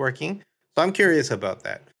starts working. So I'm curious about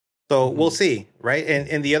that. So we'll see, right?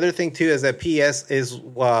 And the other thing too is that PS is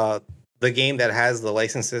the game that has the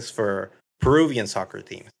licenses for Peruvian soccer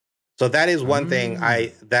teams. So that is one thing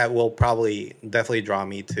that will probably definitely draw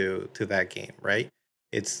me to that game, right?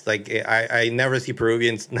 It's like I never see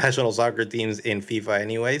Peruvian national soccer teams in FIFA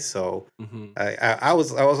anyway, so I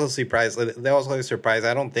was also surprised. That was really surprised.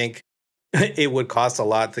 I don't think it would cost a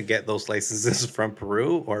lot to get those licenses from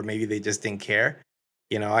Peru, or maybe they just didn't care.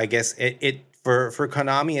 I guess it for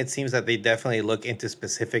Konami, it seems that they definitely look into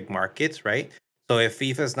specific markets, right? So if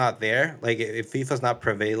FIFA's not there, like if FIFA's not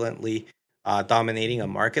prevalently dominating a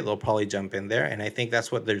market, they'll probably jump in there. And I think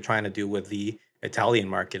that's what they're trying to do with the Italian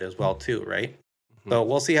market as well, too, right? So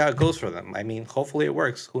we'll see how it goes for them. I mean, hopefully it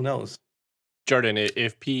works. Who knows? Jordan,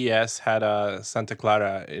 if PES had Santa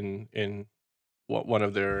Clara in one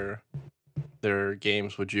of their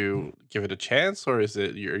games, would you give it a chance, or are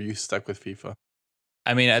you stuck with FIFA?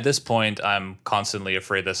 I mean, at this point, I'm constantly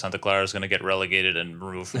afraid that Santa Clara is going to get relegated and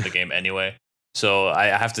removed from the game anyway. So I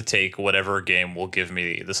have to take whatever game will give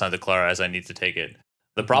me the Santa Clara as I need to take it.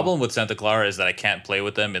 The problem with Santa Clara is that I can't play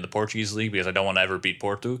with them in the Portuguese league because I don't want to ever beat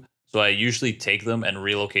Porto. So I usually take them and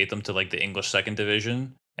relocate them to like the English second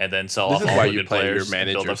division and then sell off all the good players. This is why you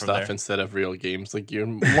play your manager stuff instead of real games. Like you're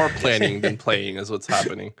more planning than playing is what's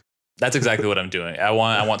happening. That's exactly what I'm doing. I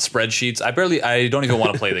want spreadsheets. I don't even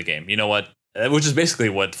want to play the game. You know what? Which is basically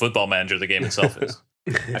what Football Manager, the game itself, is.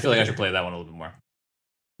 I feel like I should play that one a little bit more.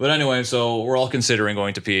 But anyway, so we're all considering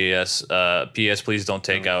going to PES. PES, please don't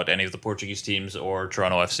take out any of the Portuguese teams or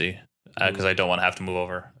Toronto FC because I don't want to have to move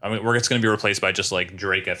over. I mean, it's going to be replaced by just like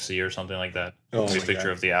Drake FC or something like that. See a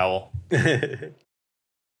picture of the owl.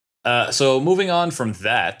 So moving on from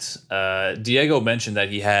that, Diego mentioned that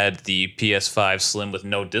he had the PS5 Slim with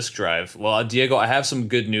no disk drive. Well, Diego, I have some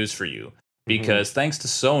good news for you. Because thanks to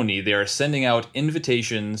Sony, they are sending out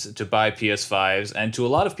invitations to buy PS5s and to a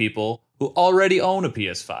lot of people who already own a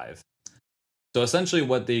PS5. So essentially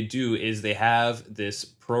what they do is they have this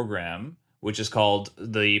program, which is called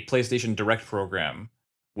the PlayStation Direct program,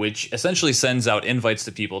 which essentially sends out invites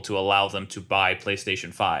to people to allow them to buy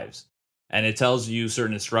PlayStation 5s. And it tells you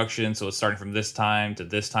certain instructions. So it's starting from this time to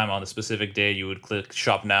this time on a specific day. You would click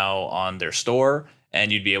Shop Now on their store,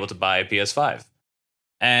 and you'd be able to buy a PS5.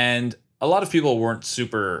 And a lot of people weren't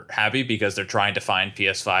super happy because they're trying to find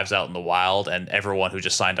PS5s out in the wild, and everyone who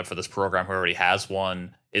just signed up for this program who already has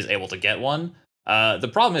one is able to get one. The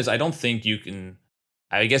problem is I don't think you can...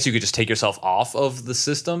 I guess you could just take yourself off of the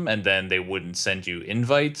system, and then they wouldn't send you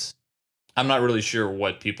invites. I'm not really sure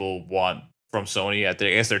what people want from Sony. I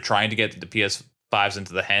guess they're trying to get the PS5s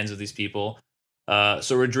into the hands of these people.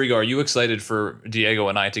 So Rodrigo, are you excited for Diego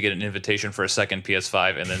and I to get an invitation for a second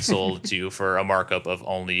PS5 and then sold to you for a markup of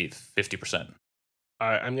only 50%?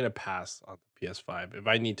 I'm gonna pass on the PS5. If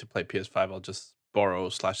I need to play PS5, I'll just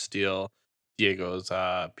borrow/steal Diego's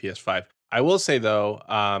PS5. I will say though,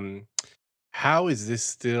 how is this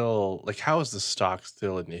still like? How is the stock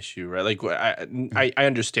still an issue? Right? Like, I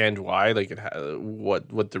understand why, like,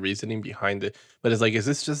 what the reasoning behind it, but it's like, is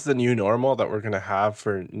this just the new normal that we're gonna have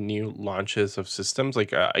for new launches of systems?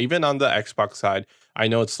 Like, even on the Xbox side, I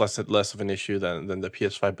know it's less of an issue than the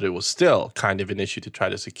PS5, but it was still kind of an issue to try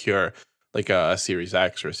to secure like a Series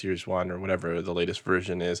X or a Series One or whatever the latest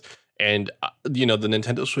version is. And the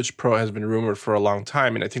Nintendo Switch Pro has been rumored for a long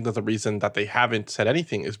time, and I think that the reason that they haven't said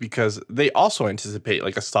anything is because they also anticipate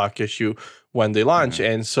like a stock issue when they launch.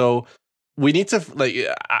 And so we need to like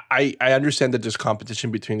I understand that there's competition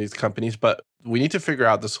between these companies, but we need to figure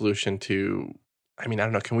out the solution to. I mean, I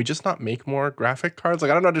don't know. Can we just not make more graphic cards? Like,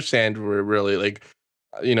 I don't understand. We're really like.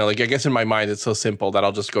 Like I guess in my mind it's so simple that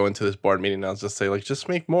I'll just go into this board meeting and I'll just say like, just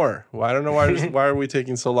make more. Well, I don't know why are we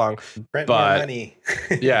taking so long? Print more money.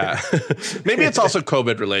 Yeah, maybe it's also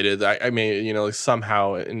COVID related. I mean, like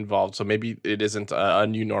somehow involved. So maybe it isn't a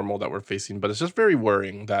new normal that we're facing, but it's just very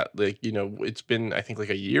worrying that like it's been I think like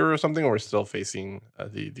a year or something, and we're still facing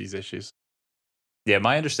these issues. Yeah,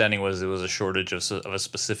 my understanding was it was a shortage of a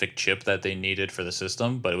specific chip that they needed for the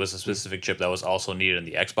system, but it was a specific chip that was also needed in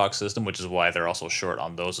the Xbox system, which is why they're also short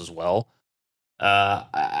on those as well.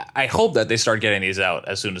 I hope that they start getting these out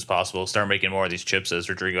as soon as possible, start making more of these chips as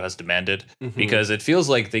Rodrigo has demanded, because it feels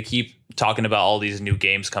like they keep talking about all these new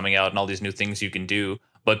games coming out and all these new things you can do,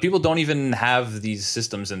 but people don't even have these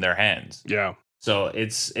systems in their hands. Yeah. So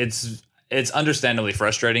it's understandably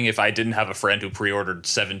frustrating. If I didn't have a friend who pre-ordered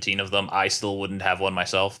 17 of them, I still wouldn't have one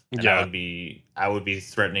myself. And I would be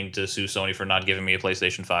threatening to sue Sony for not giving me a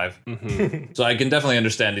PlayStation 5. So I can definitely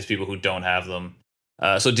understand these people who don't have them.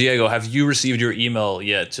 So Diego, have you received your email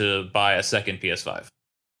yet to buy a second PS5?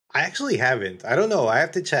 I actually haven't. I don't know. I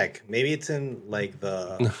have to check. Maybe it's in like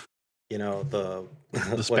the the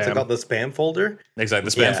what's it called? The spam folder? Exactly.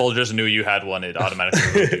 The spam folder just knew you had one. It automatically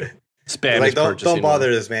removed you. Spam like, don't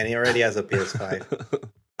bother this man. He already has a PS5.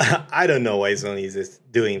 I don't know why Sony's is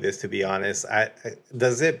doing this. To be honest,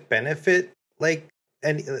 does it benefit like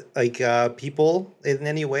any people in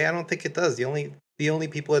any way? I don't think it does. The only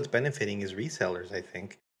people it's benefiting is resellers. I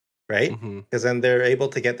think, right? Because then they're able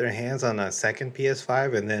to get their hands on a second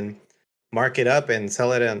PS5 and then mark it up and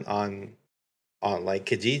sell it on like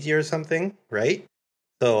Kijiji or something, right?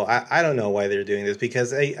 So I don't know why they're doing this,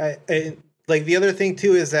 because I like the other thing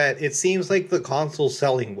too is that it seems like the console's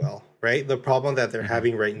selling well, right? The problem that they're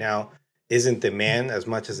having right now isn't demand as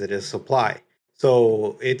much as it is supply.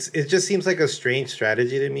 So it just seems like a strange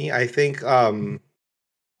strategy to me. I think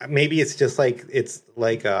maybe it's just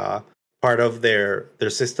like part of their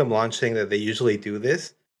system launch thing that they usually do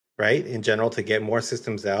this, right? In general, to get more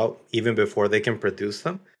systems out even before they can produce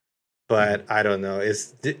them. But I don't know.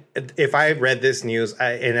 If I read this news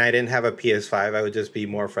and I didn't have a PS5, I would just be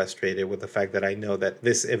more frustrated with the fact that I know that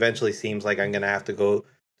this eventually seems like I'm going to have to go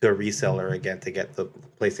to a reseller again to get the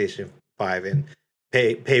PlayStation 5 and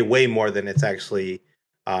pay way more than it's actually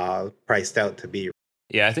priced out to be.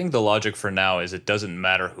 Yeah, I think the logic for now is it doesn't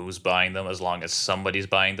matter who's buying them as long as somebody's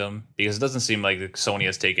buying them, because it doesn't seem like Sony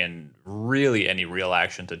has taken really any real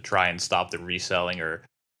action to try and stop the reselling or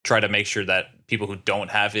try to make sure that people who don't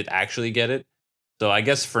have it actually get it. So I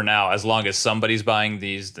guess for now, as long as somebody's buying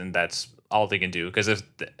these, then that's all they can do. Because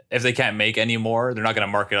if they can't make any more, they're not going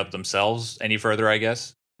to mark it up themselves any further, I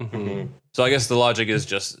guess. So I guess the logic is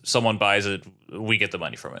just someone buys it, we get the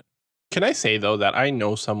money from it. Can I say though that I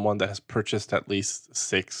know someone that has purchased at least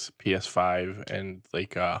 6 PS5 and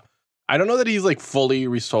like I don't know that he's like fully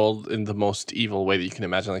resold in the most evil way that you can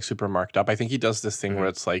imagine, like super marked up. I think he does this thing where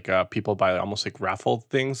it's like people buy almost like raffle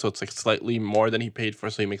things, so it's like slightly more than he paid for,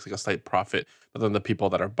 so he makes like a slight profit. But then the people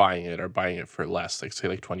that are buying it for less, like say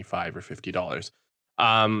like $25 or $50.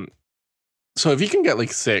 So if you can get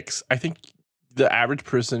like 6, I think the average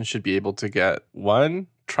person should be able to get one.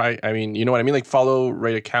 I mean, you know what I mean? Like follow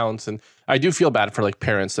right accounts. And I do feel bad for like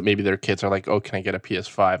parents that maybe their kids are like, oh, can I get a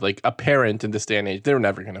PS5? Like a parent in this day and age, they're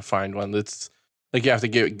never going to find one. It's like you have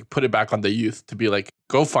to put it back on the youth to be like,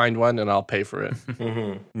 go find one and I'll pay for it.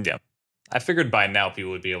 Yeah. I figured by now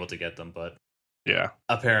people would be able to get them, but yeah,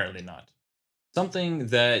 apparently not. Something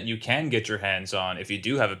that you can get your hands on if you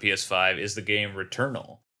do have a PS5 is the game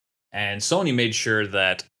Returnal. And Sony made sure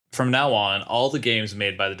that from now on, all the games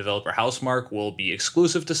made by the developer Housemarque will be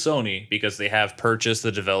exclusive to Sony because they have purchased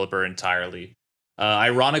the developer entirely.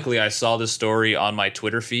 Ironically, I saw this story on my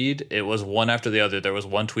Twitter feed. It was one after the other. There was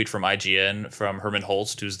one tweet from IGN from Herman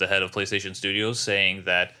Holst, who's the head of PlayStation Studios, saying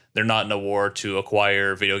that they're not in a war to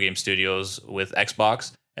acquire video game studios with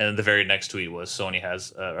Xbox. And then the very next tweet was Sony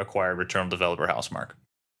has acquired Returnal developer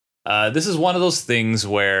Housemarque. This is one of those things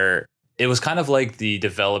where it was kind of like the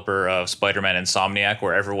developer of Spider-Man Insomniac,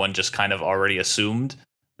 where everyone just kind of already assumed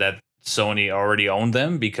that Sony already owned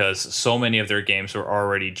them because so many of their games were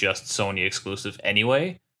already just Sony exclusive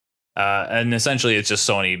anyway. And essentially, it's just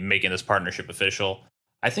Sony making this partnership official.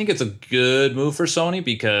 I think it's a good move for Sony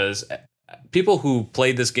because people who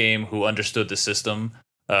played this game, who understood the system,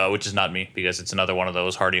 which is not me because it's another one of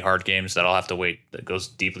those hard games that I'll have to wait, that goes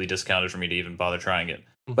deeply discounted for me to even bother trying it.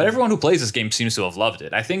 Mm-hmm. But everyone who plays this game seems to have loved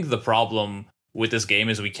it. I think the problem with this game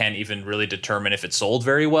is we can't even really determine if it sold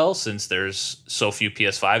very well since there's so few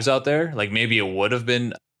PS5s out there. Like maybe it would have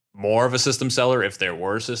been more of a system seller if there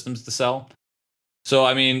were systems to sell. So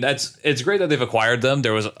I mean, it's great that they've acquired them.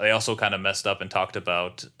 They also kind of messed up and talked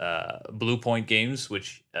about Blue Point Games,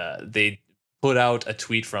 which they put out a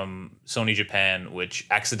tweet from Sony Japan, which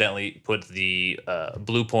accidentally put the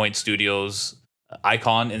Blue Point Studios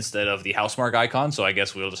icon instead of the Housemarque icon. So I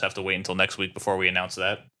guess we'll just have to wait until next week before we announce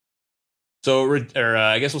that. So,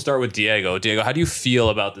 I guess we'll start with Diego. Diego, how do you feel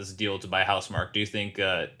about this deal to buy Housemarque? Do you think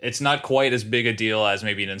it's not quite as big a deal as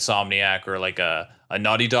maybe an Insomniac or like a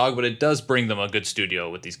Naughty Dog, but it does bring them a good studio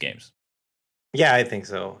with these games? Yeah, I think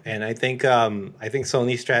so. And I think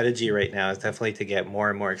Sony's strategy right now is definitely to get more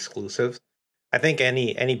and more exclusives. I think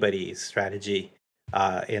anybody's strategy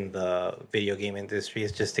in the video game industry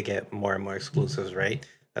is just to get more and more exclusives, right?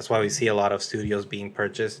 That's why we see a lot of studios being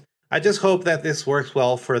purchased. I just hope that this works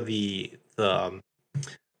well for the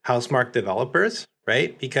Housemarque developers,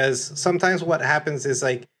 right? Because sometimes what happens is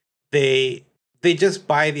like they just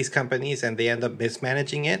buy these companies and they end up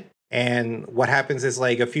mismanaging it. And what happens is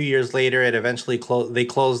like a few years later, it eventually they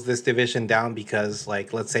close this division down because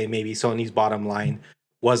like, let's say maybe Sony's bottom line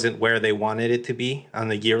wasn't where they wanted it to be on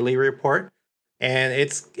the yearly report. And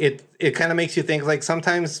it kind of makes you think like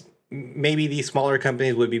sometimes maybe these smaller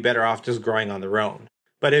companies would be better off just growing on their own.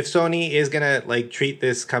 But if Sony is gonna like treat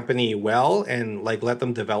this company well and like let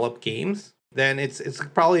them develop games, then it's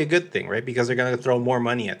probably a good thing, right? Because they're gonna throw more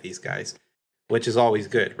money at these guys, which is always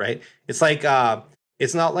good, right? It's like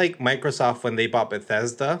it's not like Microsoft when they bought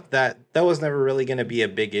Bethesda. That was never really gonna be a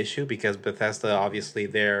big issue because Bethesda obviously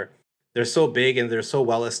they're so big and they're so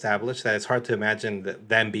well established that it's hard to imagine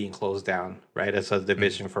them being closed down, right? As a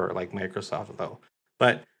division for like Microsoft though.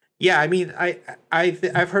 But yeah, I mean,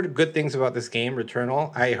 I've heard good things about this game,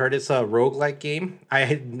 Returnal. I heard it's a roguelike game. I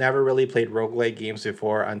had never really played roguelike games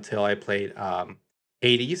before until I played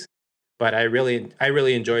Hades. But I really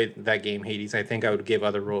enjoyed that game, Hades. I think I would give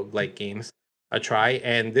other roguelike games a try.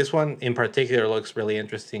 And this one in particular looks really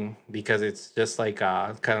interesting because it's just like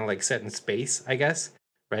kind of like set in space, I guess,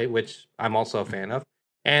 right? Which I'm also a fan of.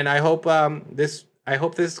 And I hope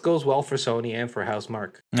this goes well for Sony and for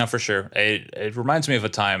Housemarque. No, for sure. It reminds me of a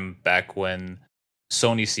time back when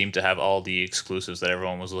Sony seemed to have all the exclusives that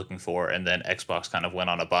everyone was looking for, and then Xbox kind of went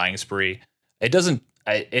on a buying spree. It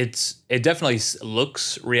definitely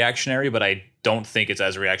looks reactionary, but I don't think it's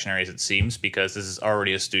as reactionary as it seems because this is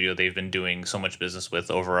already a studio they've been doing so much business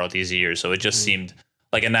with over all these years. So it just seemed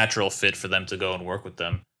like a natural fit for them to go and work with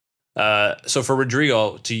them. So for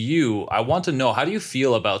Rodrigo, to you, I want to know, how do you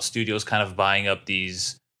feel about studios kind of buying up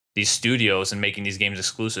these studios and making these games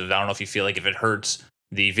exclusive? I don't know if you feel like if it hurts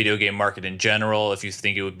the video game market in general, if you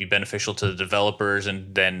think it would be beneficial to the developers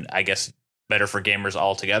and then I guess better for gamers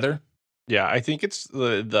altogether. Yeah, I think it's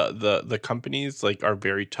the companies like are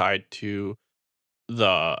very tied to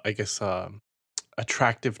the, I guess,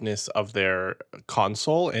 attractiveness of their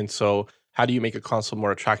console. And so how do you make a console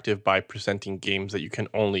more attractive by presenting games that you can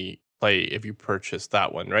only play if you purchase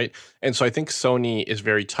that one, right? And so I think Sony is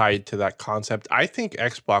very tied to that concept. I think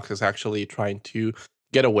Xbox is actually trying to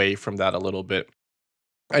get away from that a little bit.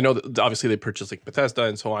 I know that obviously they purchased like Bethesda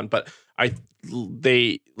and so on, but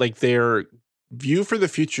they like their view for the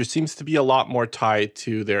future seems to be a lot more tied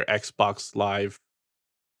to their Xbox Live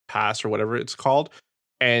Pass or whatever it's called.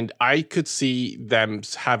 And I could see them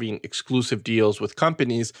having exclusive deals with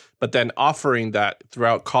companies, but then offering that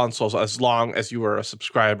throughout consoles as long as you were a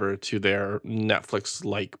subscriber to their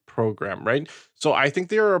Netflix-like program, right? So I think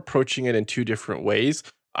they're approaching it in two different ways.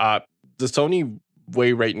 The Sony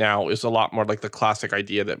way right now is a lot more like the classic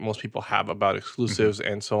idea that most people have about exclusives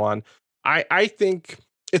and so on. I think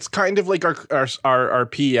it's kind of like our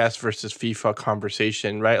PES versus FIFA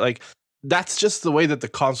conversation, right? Like, that's just the way that the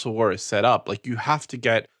console war is set up. Like, you have to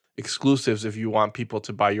get exclusives if you want people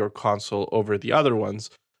to buy your console over the other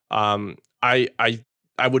ones.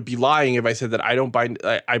 I would be lying if I said that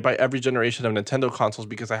I buy every generation of Nintendo consoles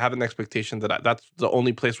because I have an expectation that that's the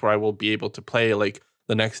only place where I will be able to play like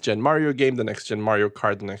the next gen Mario game, the next gen Mario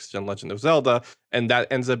Kart, the next gen Legend of Zelda, and that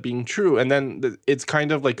ends up being true. And then it's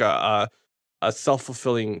kind of like a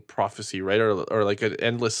self-fulfilling prophecy, right? Or like an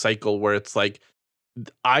endless cycle where it's like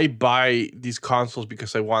I buy these consoles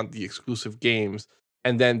because I want the exclusive games,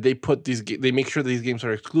 and then they make sure these games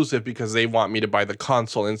are exclusive because they want me to buy the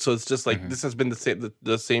console. And so it's just like this has been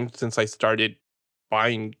the same since I started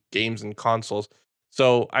buying games and consoles.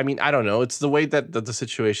 So I mean, I don't know. It's the way that the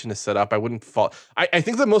situation is set up. I wouldn't fall. I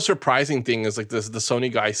think the most surprising thing is like the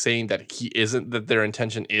Sony guy saying that their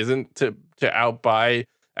intention isn't to outbuy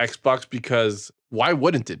Xbox, because why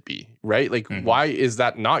wouldn't it be, right? Like, why is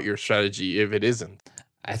that not your strategy if it isn't?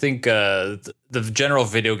 I think the general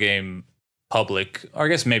video game public, or I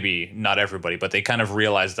guess maybe not everybody, but they kind of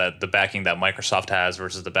realize that the backing that Microsoft has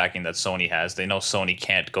versus the backing that Sony has, they know Sony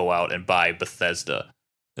can't go out and buy Bethesda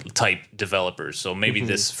type developers. So maybe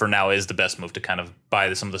this for now is the best move, to kind of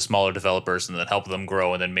buy some of the smaller developers and then help them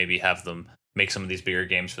grow, and then maybe have them make some of these bigger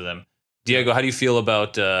games for them. Diego, how do you feel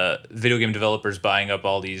about video game developers buying up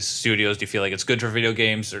all these studios? Do you feel like it's good for video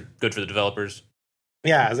games or good for the developers?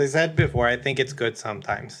 Yeah, as I said before, I think it's good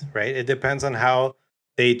sometimes, right? It depends on how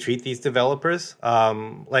they treat these developers.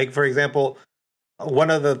 Like for example,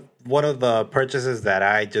 one of the purchases that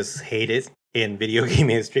I just hated in video game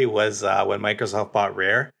history was when Microsoft bought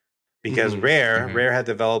Rare, because Rare had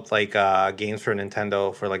developed like games for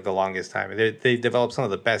Nintendo for like the longest time. They developed some of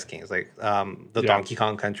the best games, like the Donkey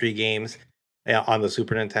Kong Country games on the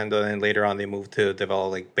Super Nintendo, and then later on they moved to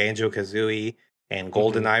develop like Banjo-Kazooie and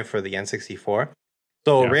GoldenEye for the N64.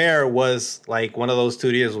 So Rare was like one of those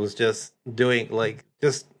studios was just doing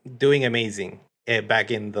amazing back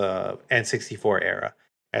in the N64 era.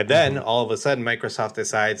 And then all of a sudden Microsoft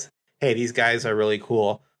decides, hey, these guys are really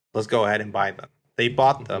cool. Let's go ahead and buy them. They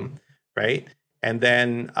bought them, right? And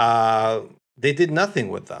then they did nothing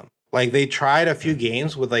with them. Like they tried a few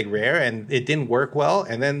games with like Rare and it didn't work well.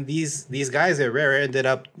 And then these guys at Rare ended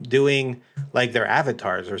up doing like their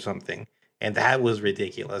avatars or something. And that was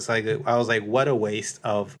ridiculous. Like I was like, what a waste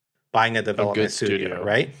of buying a development studio,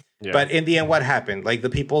 right? Yeah. But in the end, what happened? Like the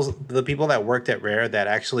people that worked at Rare that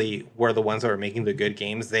actually were the ones that were making the good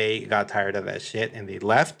games, they got tired of that shit and they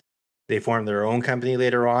left. They formed their own company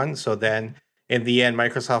later on. So then in the end,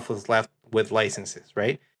 Microsoft was left with licenses,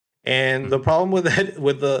 right? And the problem with that,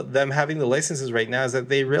 with them having the licenses right now, is that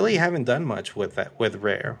they really haven't done much with that, with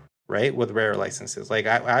Rare, right? With Rare licenses. Like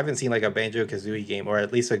I haven't seen like a Banjo-Kazooie game, or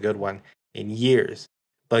at least a good one, in years.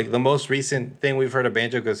 Like the most recent thing we've heard of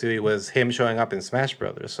Banjo-Kazooie was him showing up in Smash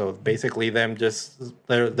Brothers. So basically them just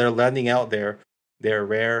they're lending out their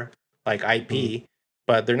Rare like IP,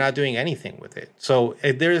 but they're not doing anything with it. So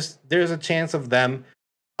there's a chance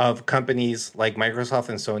of companies like Microsoft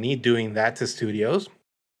and Sony doing that to studios,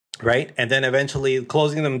 right? And then eventually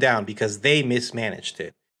closing them down because they mismanaged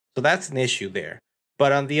it. So that's an issue there.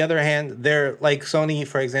 But on the other hand, they're like Sony,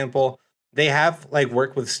 for example, they have like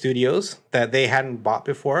worked with studios that they hadn't bought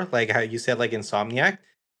before, like how you said, like Insomniac,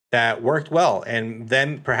 that worked well. And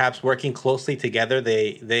then perhaps working closely together,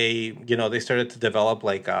 they started to develop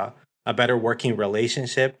like a better working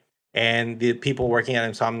relationship. And the people working at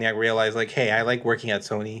Insomniac realized like, hey, I like working at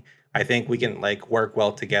Sony. I think we can like work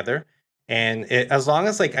well together. And as long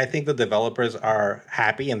as like I think the developers are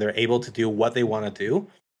happy and they're able to do what they want to do,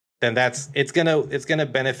 then it's gonna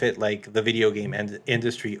benefit like the video game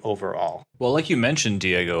industry overall. Well, like you mentioned,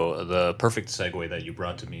 Diego, the perfect segue that you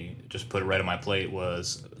brought to me, just put it right on my plate,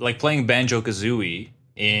 was like playing Banjo-Kazooie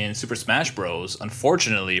in Super Smash Bros.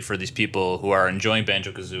 Unfortunately, for these people who are enjoying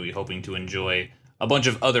Banjo-Kazooie, hoping to enjoy a bunch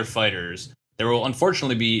of other fighters, there will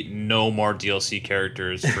unfortunately be no more DLC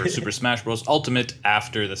characters for Super Smash Bros. Ultimate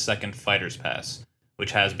after the second Fighters Pass,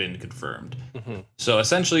 which has been confirmed. So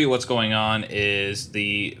essentially what's going on is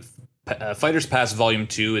the Fighters Pass Volume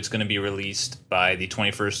 2, it's going to be released by the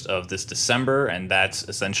 21st of this December, and that's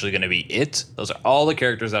essentially going to be it. Those are all the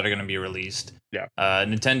characters that are going to be released. Yeah.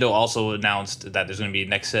 Nintendo also announced that there's going to be a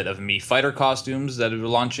next set of Mii Fighter costumes that are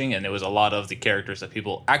launching, and it was a lot of the characters that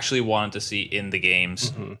people actually wanted to see in the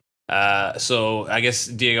games. So I guess,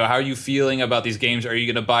 Diego, how are you feeling about these games? Are you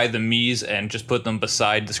going to buy the Miis and just put them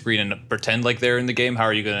beside the screen and pretend like they're in the game? How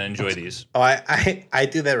are you going to enjoy these? Oh, I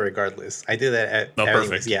do that regardless. I do that.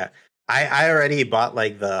 Perfect. Yeah. I already bought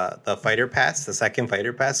like the fighter pass, the second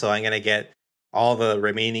fighter pass. So I'm going to get all the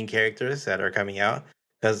remaining characters that are coming out.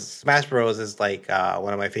 Because Smash Bros. Is like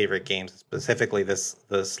one of my favorite games, specifically this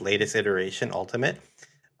latest iteration, Ultimate.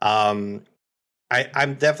 I'm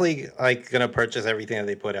definitely like gonna purchase everything that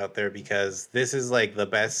they put out there because this is like the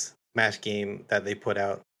best Smash game that they put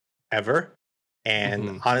out ever.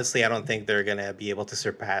 And honestly, I don't think they're gonna be able to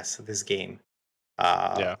surpass this game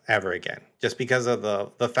ever again. Just because of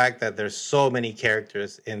the fact that there's so many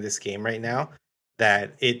characters in this game right now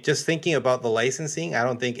that it just thinking about the licensing, I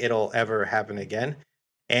don't think it'll ever happen again.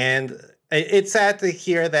 And it's sad to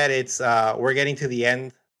hear that it's we're getting to the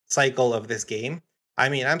end cycle of this game. I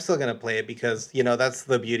mean, I'm still gonna play it because that's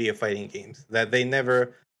the beauty of fighting games, that they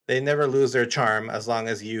never lose their charm as long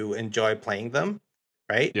as you enjoy playing them,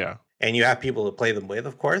 right? Yeah. And you have people to play them with,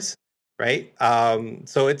 of course, right?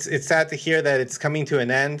 So it's sad to hear that it's coming to an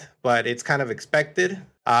end, but it's kind of expected.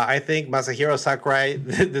 I think Masahiro Sakurai,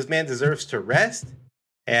 this man deserves to rest.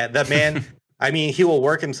 And that man, I mean, he will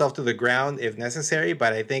work himself to the ground if necessary,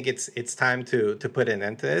 but I think it's time to put an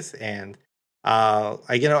end to this. And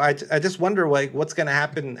I just wonder what's gonna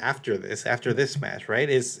happen after this Smash, right?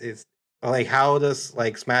 Is like how does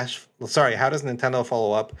Nintendo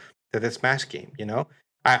follow up to this Smash game?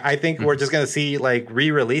 I think we're just gonna see like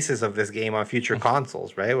re-releases of this game on future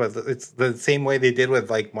consoles, right? It's the same way they did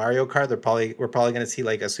with like Mario Kart. We're probably gonna see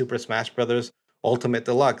like a Super Smash Brothers Ultimate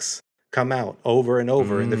Deluxe come out over and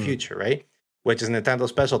over in the future, right? Which is Nintendo's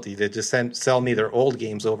specialty. They just sell me their old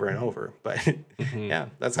games over and over. But yeah,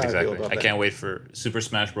 that's how I feel about that. I can't wait for Super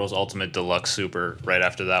Smash Bros. Ultimate Deluxe Super right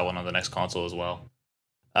after that one on the next console as well.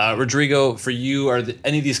 Rodrigo, for you, are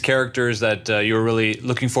any of these characters that you were really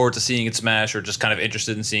looking forward to seeing in Smash, or just kind of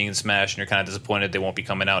interested in seeing in Smash, and you're kind of disappointed they won't be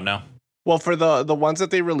coming out now? Well, for the ones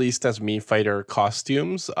that they released as Mii Fighter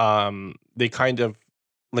costumes, they kind of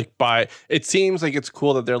it seems like it's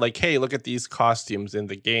cool that they're like, hey, look at these costumes in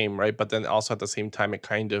the game, right? But then also at the same time, it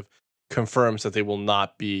kind of confirms that they will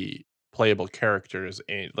not be playable characters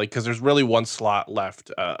because there's really one slot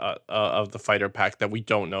left of the fighter pack that we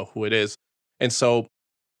don't know who it is. And so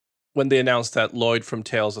when they announced that Lloyd from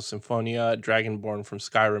Tales of Symphonia, Dragonborn from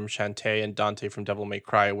Skyrim, Shantae, and Dante from Devil May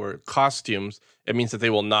Cry were costumes, it means that they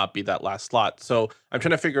will not be that last slot. So I'm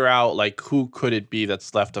trying to figure out who could it be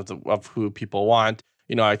that's left of who people want.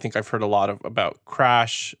 I think I've heard a lot about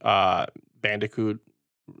Crash, Bandicoot,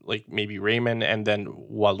 like maybe Rayman, and then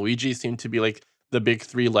Waluigi seem to be like the big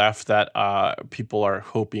three left that people are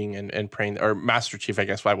hoping and praying, or Master Chief, I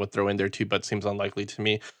guess I would throw in there too, but seems unlikely to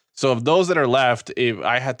me. So of those that are left, if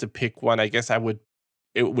I had to pick one, I guess it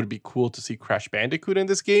would be cool to see Crash Bandicoot in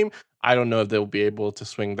this game. I don't know if they'll be able to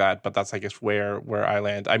swing that, but that's, I guess, where I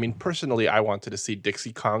land. I mean, personally, I wanted to see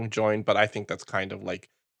Dixie Kong join, but I think that's kind of like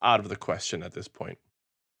out of the question at this point.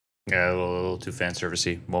 Yeah, a little too fan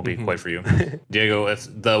servicey. Won't be quite for you. Diego, if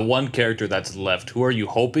the one character that's left, who are you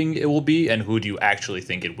hoping it will be, and who do you actually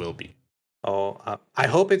think it will be? Oh, I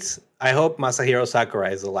hope Masahiro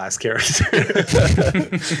Sakurai is the last character.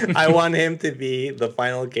 I want him to be the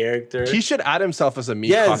final character. He should add himself as a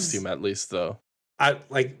Mii costume at least, though.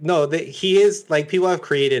 He is like, people have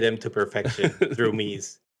created him to perfection through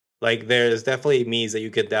Mii's. Like, there's definitely Mii's that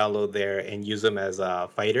you could download there and use them as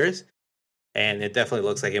fighters. And it definitely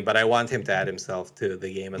looks like him, but I want him to add himself to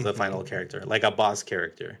the game as a final character, like a boss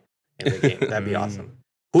character in the game. That'd be awesome.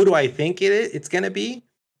 Who do I think it's going to be?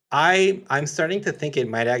 I'm starting to think it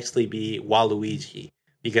might actually be Waluigi,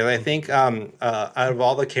 because I think out of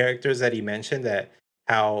all the characters that he mentioned, that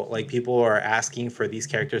how like people are asking for these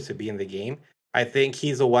characters to be in the game, I think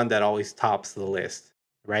he's the one that always tops the list,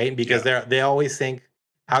 right? Because they always think,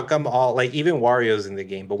 how come even Wario's in the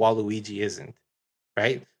game, but Waluigi isn't,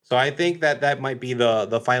 right? So I think that might be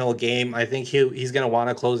the final game. I think he's gonna want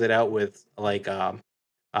to close it out with like a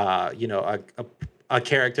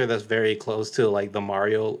character that's very close to like the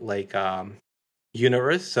Mario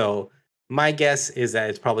universe. So my guess is that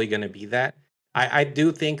it's probably gonna be that. I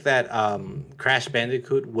do think that Crash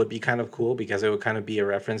Bandicoot would be kind of cool, because it would kind of be a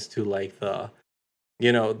reference to like the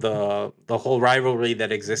whole rivalry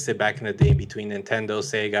that existed back in the day between Nintendo,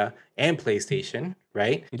 Sega, and PlayStation,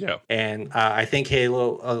 right? Yeah. And I think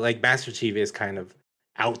Halo, like Master Chief, is kind of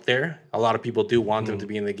out there. A lot of people do want him to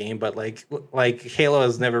be in the game, but like Halo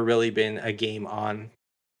has never really been a game on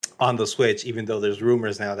the Switch, even though there's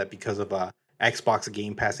rumors now that because of Xbox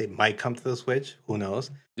Game Pass, it might come to the Switch. Who knows?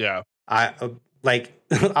 Yeah. I like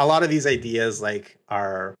a lot of these ideas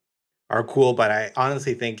are cool, but I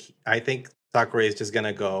honestly think Sakurai is just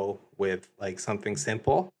gonna go with like something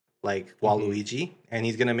simple, like Waluigi, and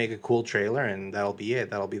he's gonna make a cool trailer, and that'll be it.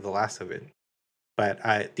 That'll be the last of it.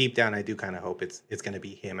 But deep down, I do kind of hope it's gonna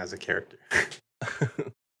be him as a character.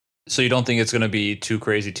 So you don't think it's gonna be too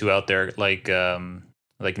crazy, too out there,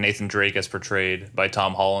 like Nathan Drake as portrayed by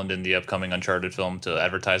Tom Holland in the upcoming Uncharted film, to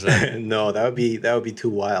advertise that? No, that would be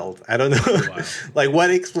too wild. I don't know. Like,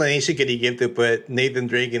 what explanation could he give to put Nathan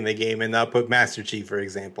Drake in the game and not put Master Chief, for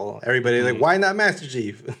example? Everybody's like, why not Master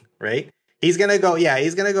Chief? right? He's gonna go. Yeah,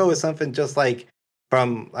 he's gonna go with something just like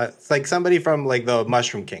from it's like somebody from like the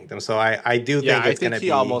Mushroom Kingdom. So I do think it's gonna be.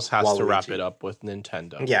 He almost has Waluigi. to wrap it up with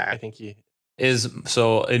Nintendo. Yeah, I think he is.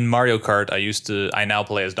 So in Mario Kart, I now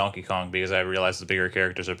play as Donkey Kong because I realized the bigger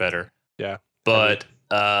characters are better. Yeah, but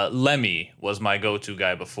Lemmy was my go-to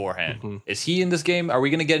guy beforehand. Mm-hmm. Is he in this game? Are we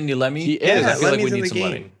gonna get any Lemmy? He is. I feel like we need some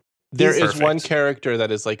Lemmy. There is one character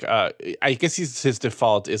that is like, I guess his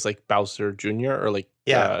default is like Bowser Jr. or like,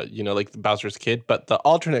 like Bowser's kid. But the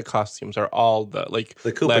alternate costumes are all the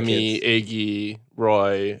Lemmy, kids. Iggy,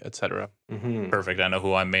 Roy, etc. Mm-hmm. Perfect. I know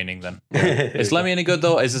who I'm maining then. Is Lemmy any good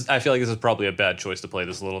though? I feel like this is probably a bad choice to play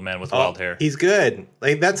this little man with wild hair. He's good.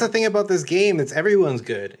 Like that's the thing about this game. It's everyone's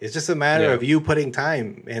good. It's just a matter of you putting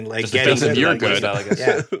time and like just getting good. You're good. I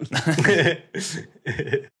guess.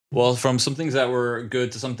 Yeah. Well, from some things that were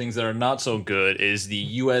good to some things that are not so good is the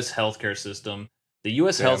U.S. healthcare system. The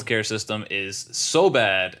U.S. healthcare system is so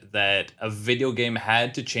bad that a video game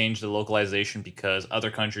had to change the localization because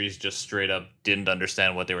other countries just straight up didn't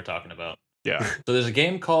understand what they were talking about. Yeah. So there's a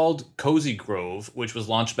game called Cozy Grove, which was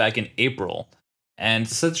launched back in April. And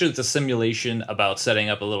essentially it's a simulation about setting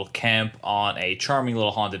up a little camp on a charming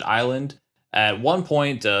little haunted island. At one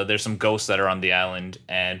point, there's some ghosts that are on the island,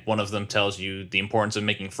 and one of them tells you the importance of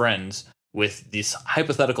making friends with this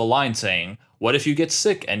hypothetical line saying, what if you get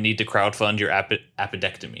sick and need to crowdfund your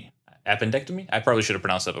appendectomy? Appendectomy? I probably should have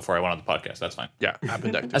pronounced that before I went on the podcast. That's fine. Yeah,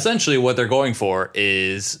 appendectomy. Essentially, what they're going for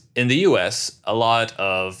is, in the U.S., a lot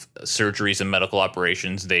of surgeries and medical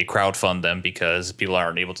operations, they crowdfund them because people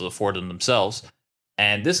aren't able to afford them themselves.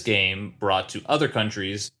 And this game brought to other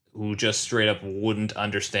countries who just straight up wouldn't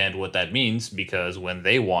understand what that means because when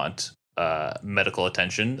they want medical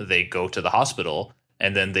attention, they go to the hospital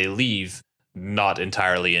and then they leave not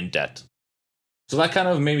entirely in debt. So that kind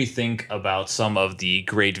of made me think about some of the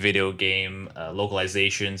great video game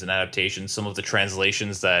localizations and adaptations, some of the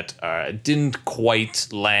translations that didn't quite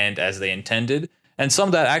land as they intended, and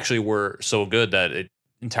some that actually were so good that it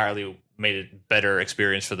entirely made it a better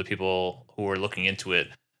experience for the people who were looking into it.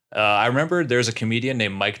 I remember there's a comedian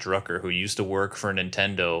named Mike Drucker who used to work for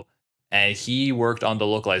Nintendo, and he worked on the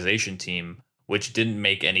localization team, which didn't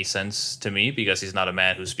make any sense to me because he's not a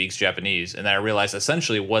man who speaks Japanese. And then I realized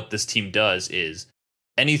essentially what this team does is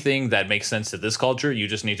anything that makes sense to this culture, you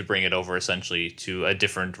just need to bring it over essentially to a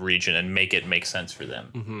different region and make it make sense for them.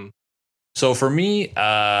 Mm-hmm. So for me,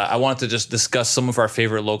 I wanted to just discuss some of our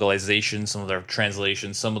favorite localizations, some of their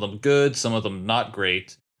translations, some of them good, some of them not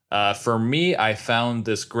great. For me, I found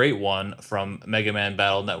this great one from Mega Man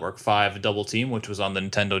Battle Network 5 Double Team, which was on the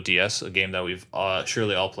Nintendo DS, a game that we've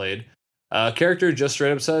surely all played. Character just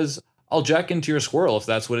straight up says, I'll jack into your squirrel if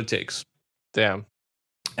that's what it takes. Damn.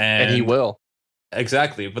 And he will.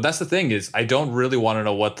 Exactly. But that's the thing is, I don't really want to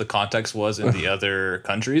know what the context was in the other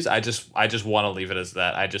countries. I just want to leave it as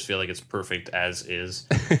that. I just feel like it's perfect as is.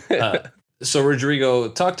 So, Rodrigo,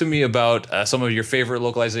 talk to me about some of your favorite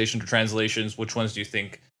localization or translations. Which ones do you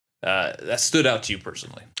think that stood out to you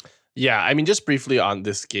personally? Yeah, I mean, just briefly on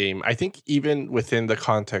this game, I think even within the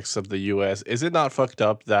context of the US, is it not fucked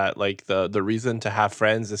up that like the reason to have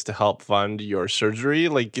friends is to help fund your surgery?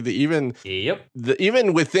 Like even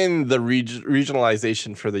within the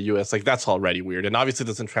regionalization for the US, like that's already weird, and obviously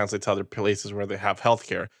doesn't translate to other places where they have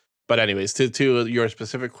healthcare. But anyways, to your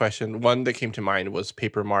specific question, one that came to mind was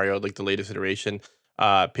Paper Mario, like the latest iteration.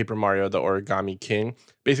 Paper Mario, the Origami King.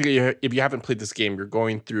 Basically, if you haven't played this game, you're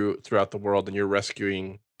going throughout the world and you're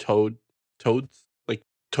rescuing toads. Like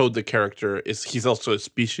Toad, the character, he's also a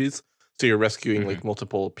species. So you're rescuing like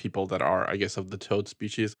multiple people that are, I guess, of the toad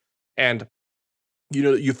species. And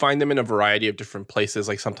you find them in a variety of different places.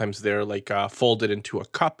 Like sometimes they're like folded into a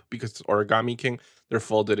cup because it's Origami King. They're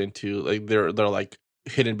folded into like they're like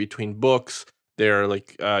hidden between books. They're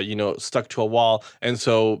like, stuck to a wall. And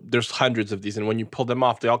so there's hundreds of these. And when you pull them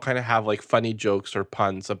off, they all kind of have like funny jokes or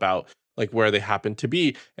puns about like where they happen to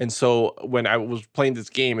be. And so when I was playing this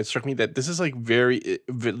game, it struck me that this is like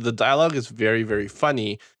the dialogue is very, very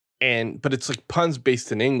funny. But it's like puns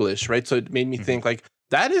based in English, right? So it made me think like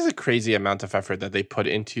that is a crazy amount of effort that they put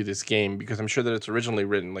into this game, because I'm sure that it's originally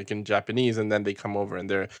written like in Japanese, and then they come over and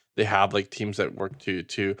they have like teams that work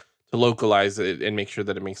to localize it and make sure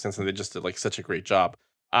that it makes sense. And they just did like such a great job.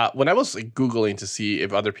 When I was like Googling to see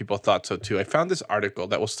if other people thought so too, I found this article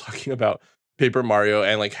that was talking about Paper Mario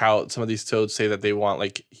and like how some of these toads say that they want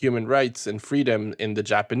like human rights and freedom in the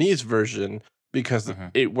Japanese version because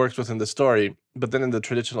it works within the story. But then in the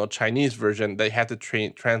traditional Chinese version, they had to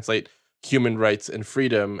translate human rights and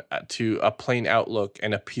freedom to a plain outlook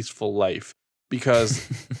and a peaceful life. Because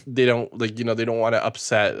they don't they don't want to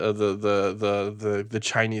upset the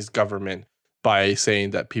Chinese government. by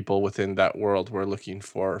saying that people within that world were looking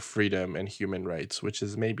for freedom and human rights, which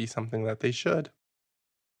is maybe something that they should.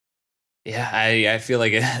 Yeah, I feel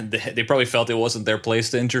like they probably felt it wasn't their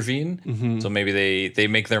place to intervene. Mm-hmm. So maybe they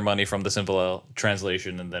make their money from the simple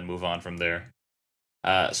translation and then move on from there.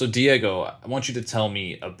 So Diego, I want you to tell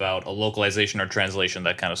me about a localization or translation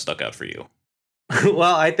that kind of stuck out for you.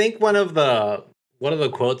 Well, I think one of the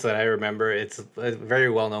quotes that I remember, it's a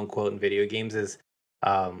very well-known quote in video games, is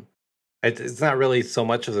it's not really so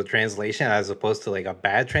much of the translation as opposed to like a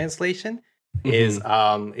bad translation. Is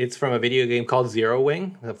it's from a video game called Zero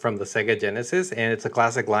Wing from the Sega Genesis, and it's a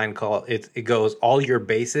classic line called it goes, "All your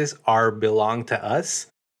bases are belong to us,"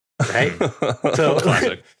 right? So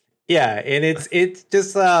classic. Yeah, and it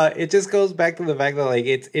just goes back to the fact that like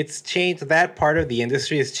it's changed. That part of the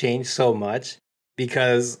industry has changed so much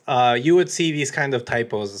because you would see these kind of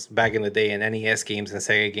typos back in the day in NES games and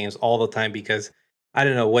Sega games all the time because I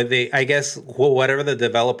don't know what I guess whatever the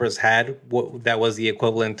developers had that was the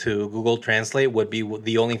equivalent to Google Translate would be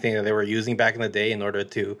the only thing that they were using back in the day in order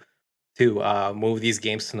to move these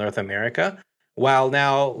games to North America. While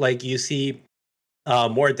now, like you see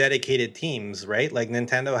more dedicated teams, right? Like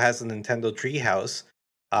Nintendo has a Nintendo Treehouse.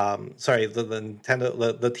 Sorry, the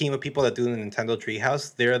Nintendo the team of people that do the Nintendo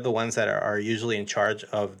Treehouse, they're the ones that are usually in charge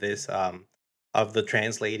of this of the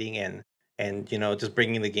translating and just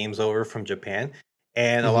bringing the games over from Japan.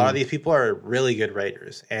 And a lot of these people are really good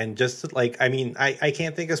writers. And just like, I mean, I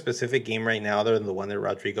can't think of a specific game right now other than the one that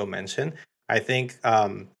Rodrigo mentioned. I think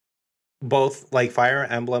both like Fire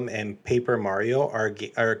Emblem and Paper Mario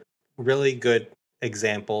are really good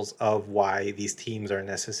examples of why these teams are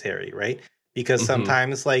necessary, right? Because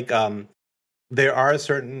sometimes like there are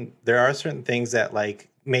certain things that like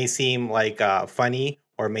may seem like funny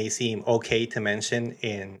or may seem okay to mention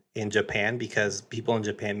in Japan because people in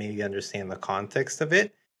Japan maybe understand the context of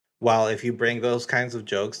it. While if you bring those kinds of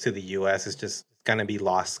jokes to the US, it's just gonna be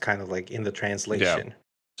lost kind of like in the translation. Yeah,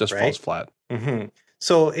 just falls flat.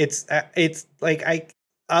 So it's like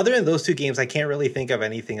other than those two games, I can't really think of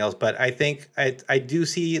anything else. But I think I do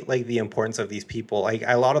see like the importance of these people. Like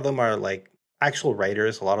a lot of them are like actual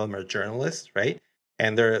writers. A lot of them are journalists, right?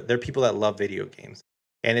 And they're people that love video games.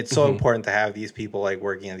 And it's so important to have these people like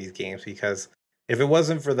working on these games because if it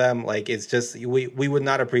wasn't for them, like it's just we would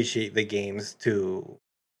not appreciate the games to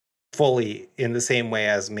fully in the same way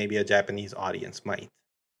as maybe a Japanese audience might.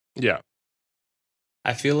 Yeah.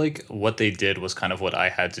 I feel like what they did was kind of what I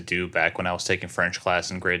had to do back when I was taking French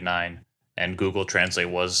class in grade 9 and Google Translate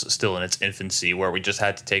was still in its infancy where we just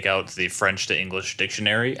had to take out the French to English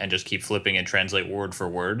dictionary and just keep flipping and translate word for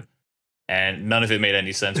word. And none of it made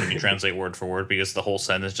any sense when you translate word for word because the whole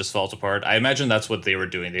sentence just falls apart. I imagine that's what they were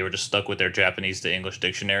doing. They were just stuck with their Japanese to English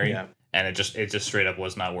dictionary, and it just straight up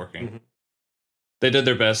was not working. They did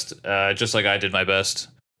their best, just like I did my best.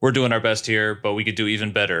 We're doing our best here, but we could do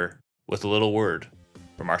even better with a little word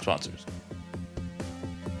from our sponsors.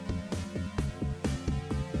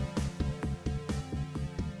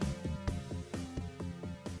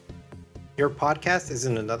 Your podcast is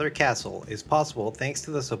in another castle is possible thanks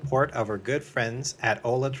to the support of our good friends at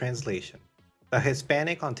Ola Translation. The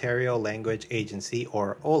Hispanic Ontario Language Agency,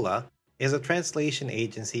 or OLA, is a translation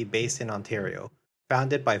agency based in Ontario,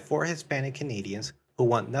 founded by 4 Hispanic Canadians who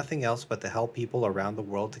want nothing else but to help people around the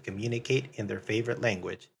world to communicate in their favorite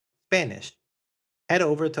language, Spanish. Head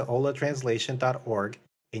over to olatranslation.org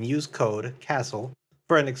and use code CASTLE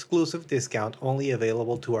for an exclusive discount only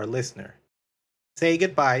available to our listener. Say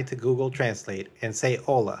goodbye to Google Translate and say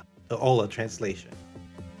hola to Ola Translation.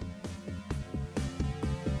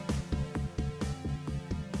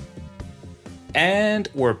 And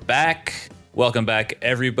we're back. Welcome back,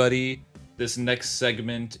 everybody. This next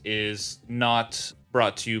segment is not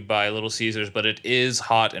brought to you by Little Caesars, but it is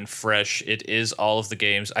hot and fresh. It is all of the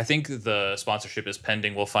games. I think the sponsorship is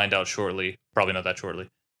pending. We'll find out shortly. Probably not that shortly.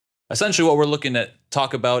 Essentially, what we're looking to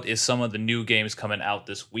talk about is some of the new games coming out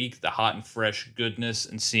this week, the hot and fresh goodness,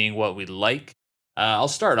 and seeing what we like. I'll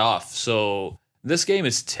start off. So this game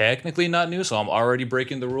is technically not new, so I'm already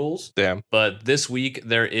breaking the rules. Damn. But this week,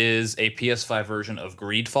 there is a PS5 version of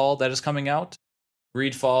Greedfall that is coming out.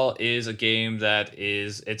 Greedfall is a game that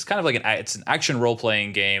it's kind of like it's an action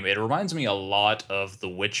role-playing game. It reminds me a lot of The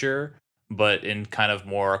Witcher, but in kind of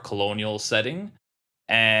more colonial setting.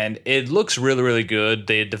 And it looks really, really good.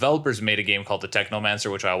 The developers made a game called The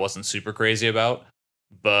Technomancer, which I wasn't super crazy about.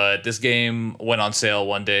 But this game went on sale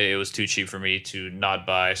one day. It was too cheap for me to not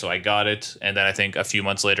buy, so I got it. And then I think a few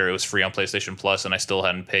months later, it was free on PlayStation Plus, and I still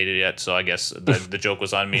hadn't paid it yet. So I guess the joke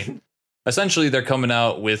was on me. Essentially, they're coming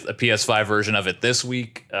out with a PS5 version of it this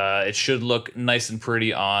week. It should look nice and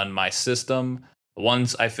pretty on my system.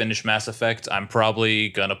 Once I finish Mass Effect, I'm probably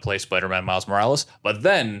gonna play Spider-Man Miles Morales. But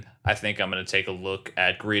then I think I'm gonna take a look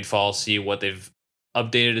at Greedfall, see what they've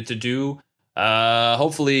updated it to do.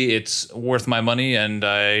 Hopefully it's worth my money, and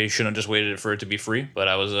I shouldn't have just waited for it to be free, but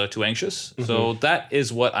I was too anxious. Mm-hmm. So that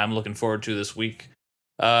is what I'm looking forward to this week.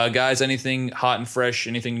 Guys, anything hot and fresh,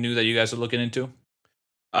 anything new that you guys are looking into?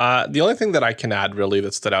 The only thing that I can add really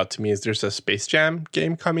that stood out to me is there's a Space Jam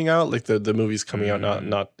game coming out, like the movie's coming out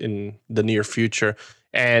not in the near future,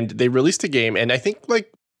 and they released a game, and I think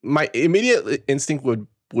like my immediate instinct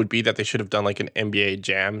would be that they should have done like an NBA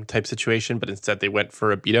Jam type situation, but instead they went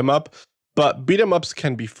for a beat 'em up. But beat 'em ups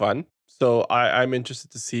can be fun, so I'm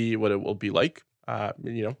interested to see what it will be like. I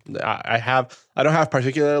don't have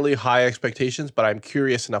particularly high expectations, but I'm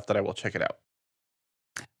curious enough that I will check it out.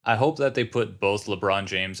 I hope that they put both LeBron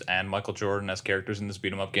James and Michael Jordan as characters in this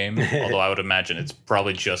beat 'em up game. Although I would imagine it's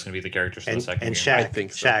probably just going to be the characters for the second and game. Shaq, I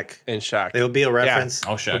think so. Shaq. There will be a reference.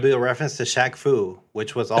 Yeah. Oh, Shaq. There'll be a reference to Shaq Fu,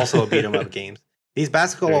 which was also a beat 'em up game. These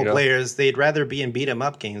basketball players, they'd rather be in beat 'em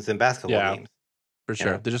up games than basketball games. For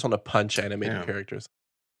sure. They just want to punch animated characters.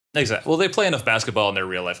 Exactly. Well, they play enough basketball in their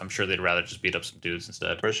real life. I'm sure they'd rather just beat up some dudes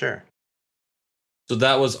instead. For sure. So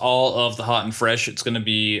that was all of the hot and fresh. It's going to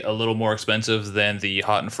be a little more expensive than the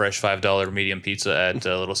hot and fresh $5 medium pizza at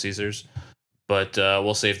Little Caesars. But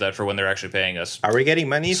we'll save that for when they're actually paying us. Are we getting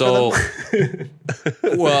money for them?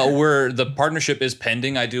 Well, the partnership is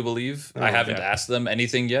pending, I do believe. I haven't asked them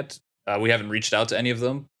anything yet. We haven't reached out to any of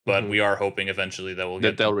them, but we are hoping eventually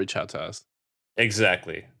that they'll reach out to us.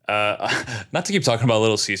 Exactly. Not to keep talking about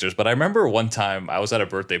Little Caesars, but I remember one time I was at a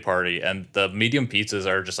birthday party and the medium pizzas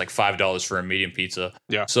are just like $5 for a medium pizza.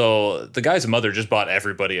 Yeah. So the guy's mother just bought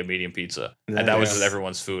everybody a medium pizza, and that was just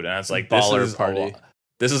everyone's food. And I was like,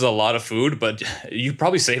 this is a lot of food, but you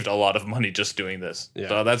probably saved a lot of money just doing this. Yeah.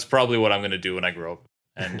 So that's probably what I'm going to do when I grow up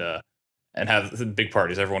and have big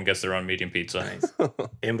parties. Everyone gets their own medium pizza. Nice.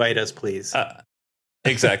 Invite us, please.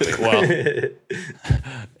 Exactly. Well,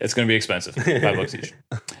 it's going to be expensive. $5 each.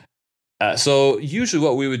 So usually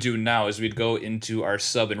what we would do now is we'd go into our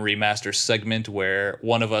sub and remaster segment where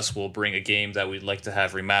one of us will bring a game that we'd like to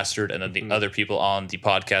have remastered, and then the other people on the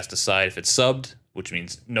podcast decide if it's subbed, which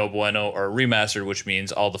means no bueno, or remastered, which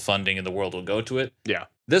means all the funding in the world will go to it. Yeah.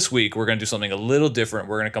 This week, we're going to do something a little different.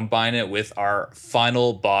 We're going to combine it with our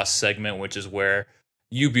final boss segment, which is where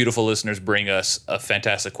you beautiful listeners bring us a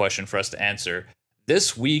fantastic question for us to answer.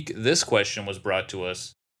 This week, this question was brought to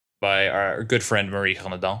us by our good friend Marie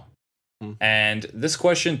Renaudin. And this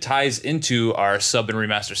question ties into our sub and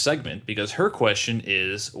remaster segment because her question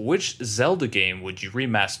is, which Zelda game would you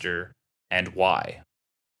remaster and why?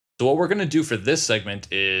 So what we're going to do for this segment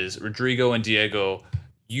is Rodrigo and Diego,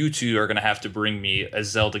 you two are going to have to bring me a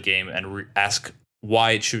Zelda game and ask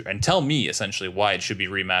why it should, and tell me essentially why it should be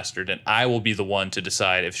remastered. And I will be the one to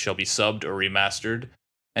decide if it shall be subbed or remastered.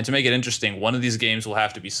 And to make it interesting, one of these games will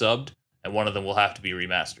have to be subbed and one of them will have to be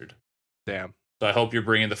remastered. Damn. So I hope you're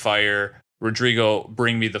bringing the fire. Rodrigo,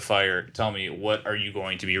 bring me the fire. Tell me, what are you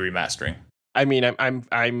going to be remastering? I mean,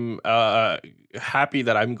 I'm happy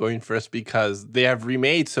that I'm going first because they have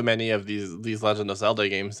remade so many of these Legend of Zelda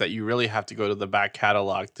games that you really have to go to the back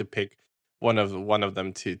catalog to pick one of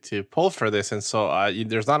them to pull for this. And so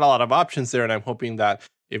there's not a lot of options there. And I'm hoping that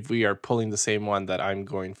if we are pulling the same one, that I'm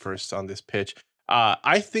going first on this pitch.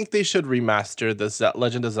 I think they should remaster the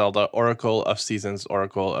Legend of Zelda Oracle of Seasons,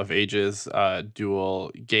 Oracle of Ages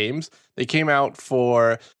dual games. They came out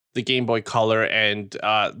for the Game Boy Color, and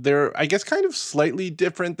they're, I guess, kind of slightly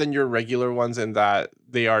different than your regular ones in that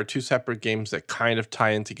they are two separate games that kind of tie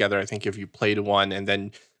in together. I think if you played one and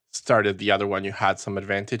then started the other one, you had some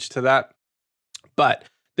advantage to that. But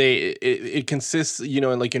it consists,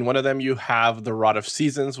 like in one of them, you have the Rod of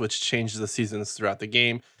Seasons, which changes the seasons throughout the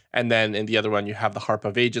game. And then in the other one, you have the Harp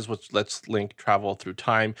of Ages, which lets Link travel through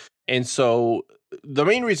time. And so the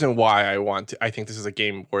main reason why I think this is a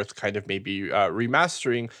game worth kind of maybe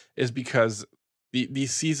remastering is because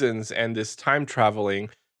these seasons and this time traveling,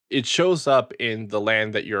 it shows up in the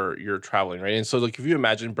land that you're traveling, right? And so like if you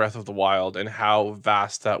imagine Breath of the Wild and how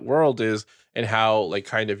vast that world is and how like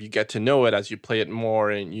kind of you get to know it as you play it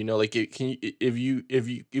more, and like if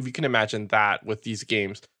you can imagine that with these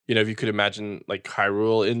games, if you could imagine like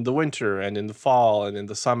Hyrule in the winter and in the fall and in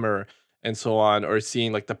the summer and so on, or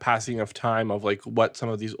seeing like the passing of time of like what some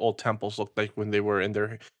of these old temples looked like when they were in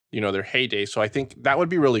their their heyday. So I think that would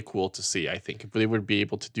be really cool to see. I think if they would be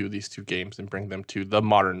able to do these two games and bring them to the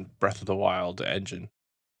modern Breath of the Wild engine.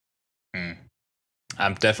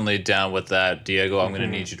 I'm definitely down with that, Diego. I'm going to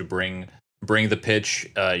need you to bring the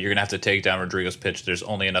pitch. You're going to have to take down Rodrigo's pitch. There's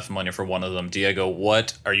only enough money for one of them. Diego,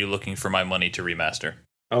 what are you looking for my money to remaster?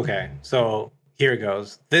 Okay, so here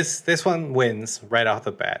goes. This one wins right off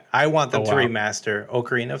the bat. I want them to remaster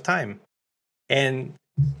Ocarina of Time. And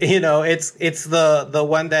it's the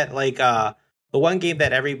one that like the one game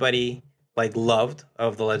that everybody like loved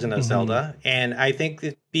of The Legend of Zelda, and I think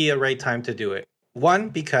it'd be a right time to do it. One,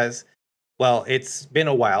 because well, it's been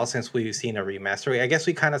a while since we've seen a remaster. I guess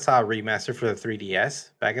we kind of saw a remaster for the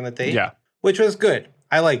 3DS back in the day, which was good.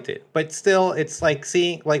 I liked it, but still, it's like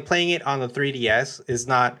playing it on the 3DS is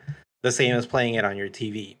not the same as playing it on your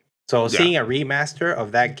TV. So seeing a remaster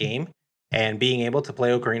of that game and being able to play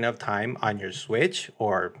Ocarina of Time on your Switch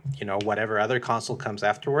or whatever other console comes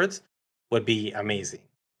afterwards would be amazing,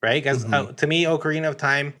 right? Because to me, Ocarina of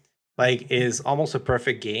Time is almost a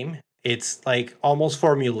perfect game. It's like almost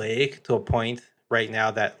formulaic to a point right now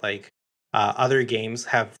that other games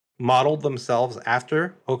have modeled themselves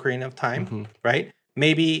after Ocarina of Time, right?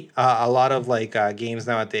 Maybe a lot of games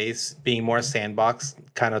nowadays being more sandbox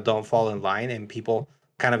kind of don't fall in line, and people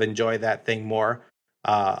kind of enjoy that thing more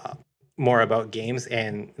about games,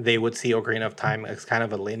 and they would see Ocarina of Time as kind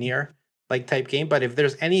of a linear type game. But if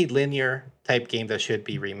there's any linear type game that should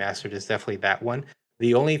be remastered, it's definitely that one.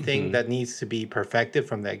 The only thing that needs to be perfected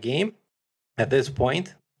from that game at this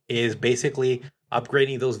point is basically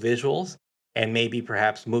upgrading those visuals and maybe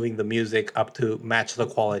perhaps moving the music up to match the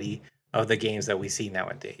quality of the games that we see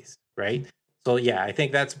nowadays, right? So yeah, I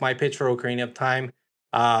think that's my pitch for Ocarina of Time.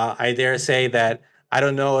 I dare say that I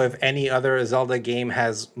don't know if any other Zelda game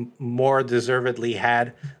has more deservedly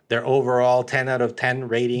had their overall 10 out of 10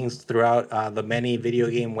 ratings throughout the many video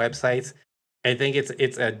game websites. I think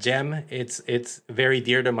it's a gem. It's very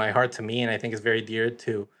dear to my heart, to me, and I think it's very dear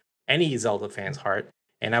to any Zelda fan's heart.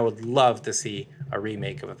 And I would love to see a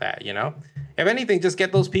remake of that, If anything, just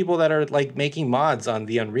get those people that are making mods on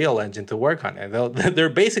the Unreal Engine to work on it. They're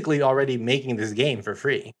basically already making this game for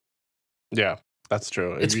free. Yeah, that's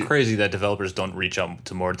true. It's crazy that developers don't reach out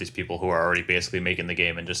to more of these people who are already basically making the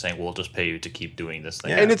game and just saying, we'll just pay you to keep doing this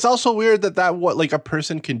thing. Yeah. And it's also weird that a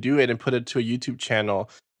person can do it and put it to a YouTube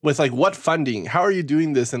channel with what funding? How are you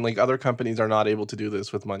doing this? And other companies are not able to do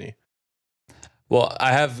this with money. Well,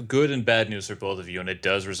 I have good and bad news for both of you, and it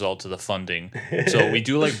does result to the funding. So we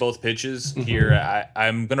do like both pitches here.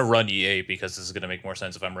 I'm going to run EA because this is going to make more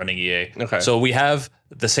sense if I'm running EA. Okay. So we have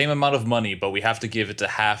the same amount of money, but we have to give it to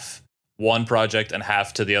half one project and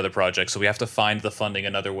half to the other project. So we have to find the funding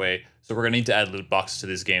another way. So we're going to need to add loot boxes to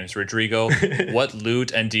these games. Rodrigo, what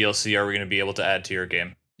loot and DLC are we going to be able to add to your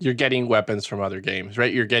game? You're getting weapons from other games,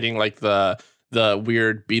 right? You're getting the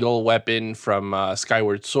weird beetle weapon from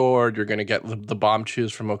Skyward Sword. You're going to get the bomb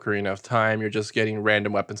shoes from Ocarina of Time. You're just getting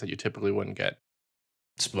random weapons that you typically wouldn't get.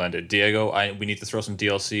 Splendid. Diego, we need to throw some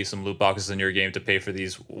DLC, some loot boxes in your game to pay for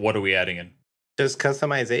these. What are we adding in? Just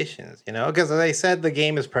customizations, because as I said, the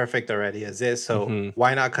game is perfect already as is. So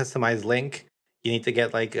why not customize Link? You need to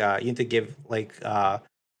get you need to give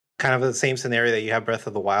kind of the same scenario that you have Breath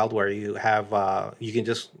of the Wild, where you have you can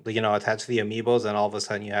just attach the amiibos, and all of a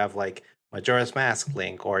sudden you have Majora's Mask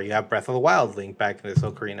Link, or you have Breath of the Wild Link back in this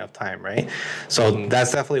Ocarina of Time, right? So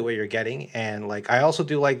that's definitely what you're getting. And I also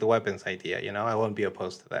do like the weapons idea, I wouldn't be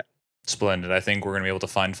opposed to that. Splendid. I think we're going to be able to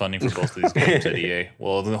find funding for both of these games at EA.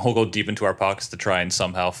 We'll go deep into our pockets to try and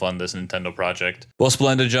somehow fund this Nintendo project. Well,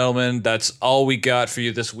 splendid, gentlemen. That's all we got for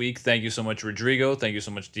you this week. Thank you so much, Rodrigo. Thank you so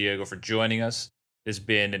much, Diego, for joining us. It's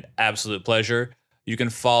been an absolute pleasure. You can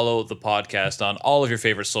follow the podcast on all of your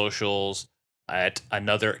favorite socials at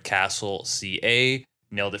Another Castle CA.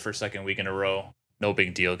 Nailed it for second week in a row. No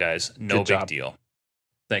big deal, guys. No big deal.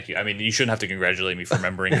 Thank you. I mean, you shouldn't have to congratulate me for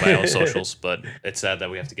remembering my own socials, but it's sad that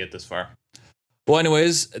we have to get this far. Well,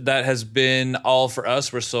 anyways, that has been all for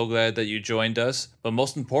us. We're so glad that you joined us. But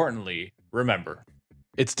most importantly, remember,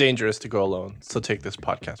 it's dangerous to go alone. So take this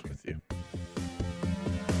podcast with you.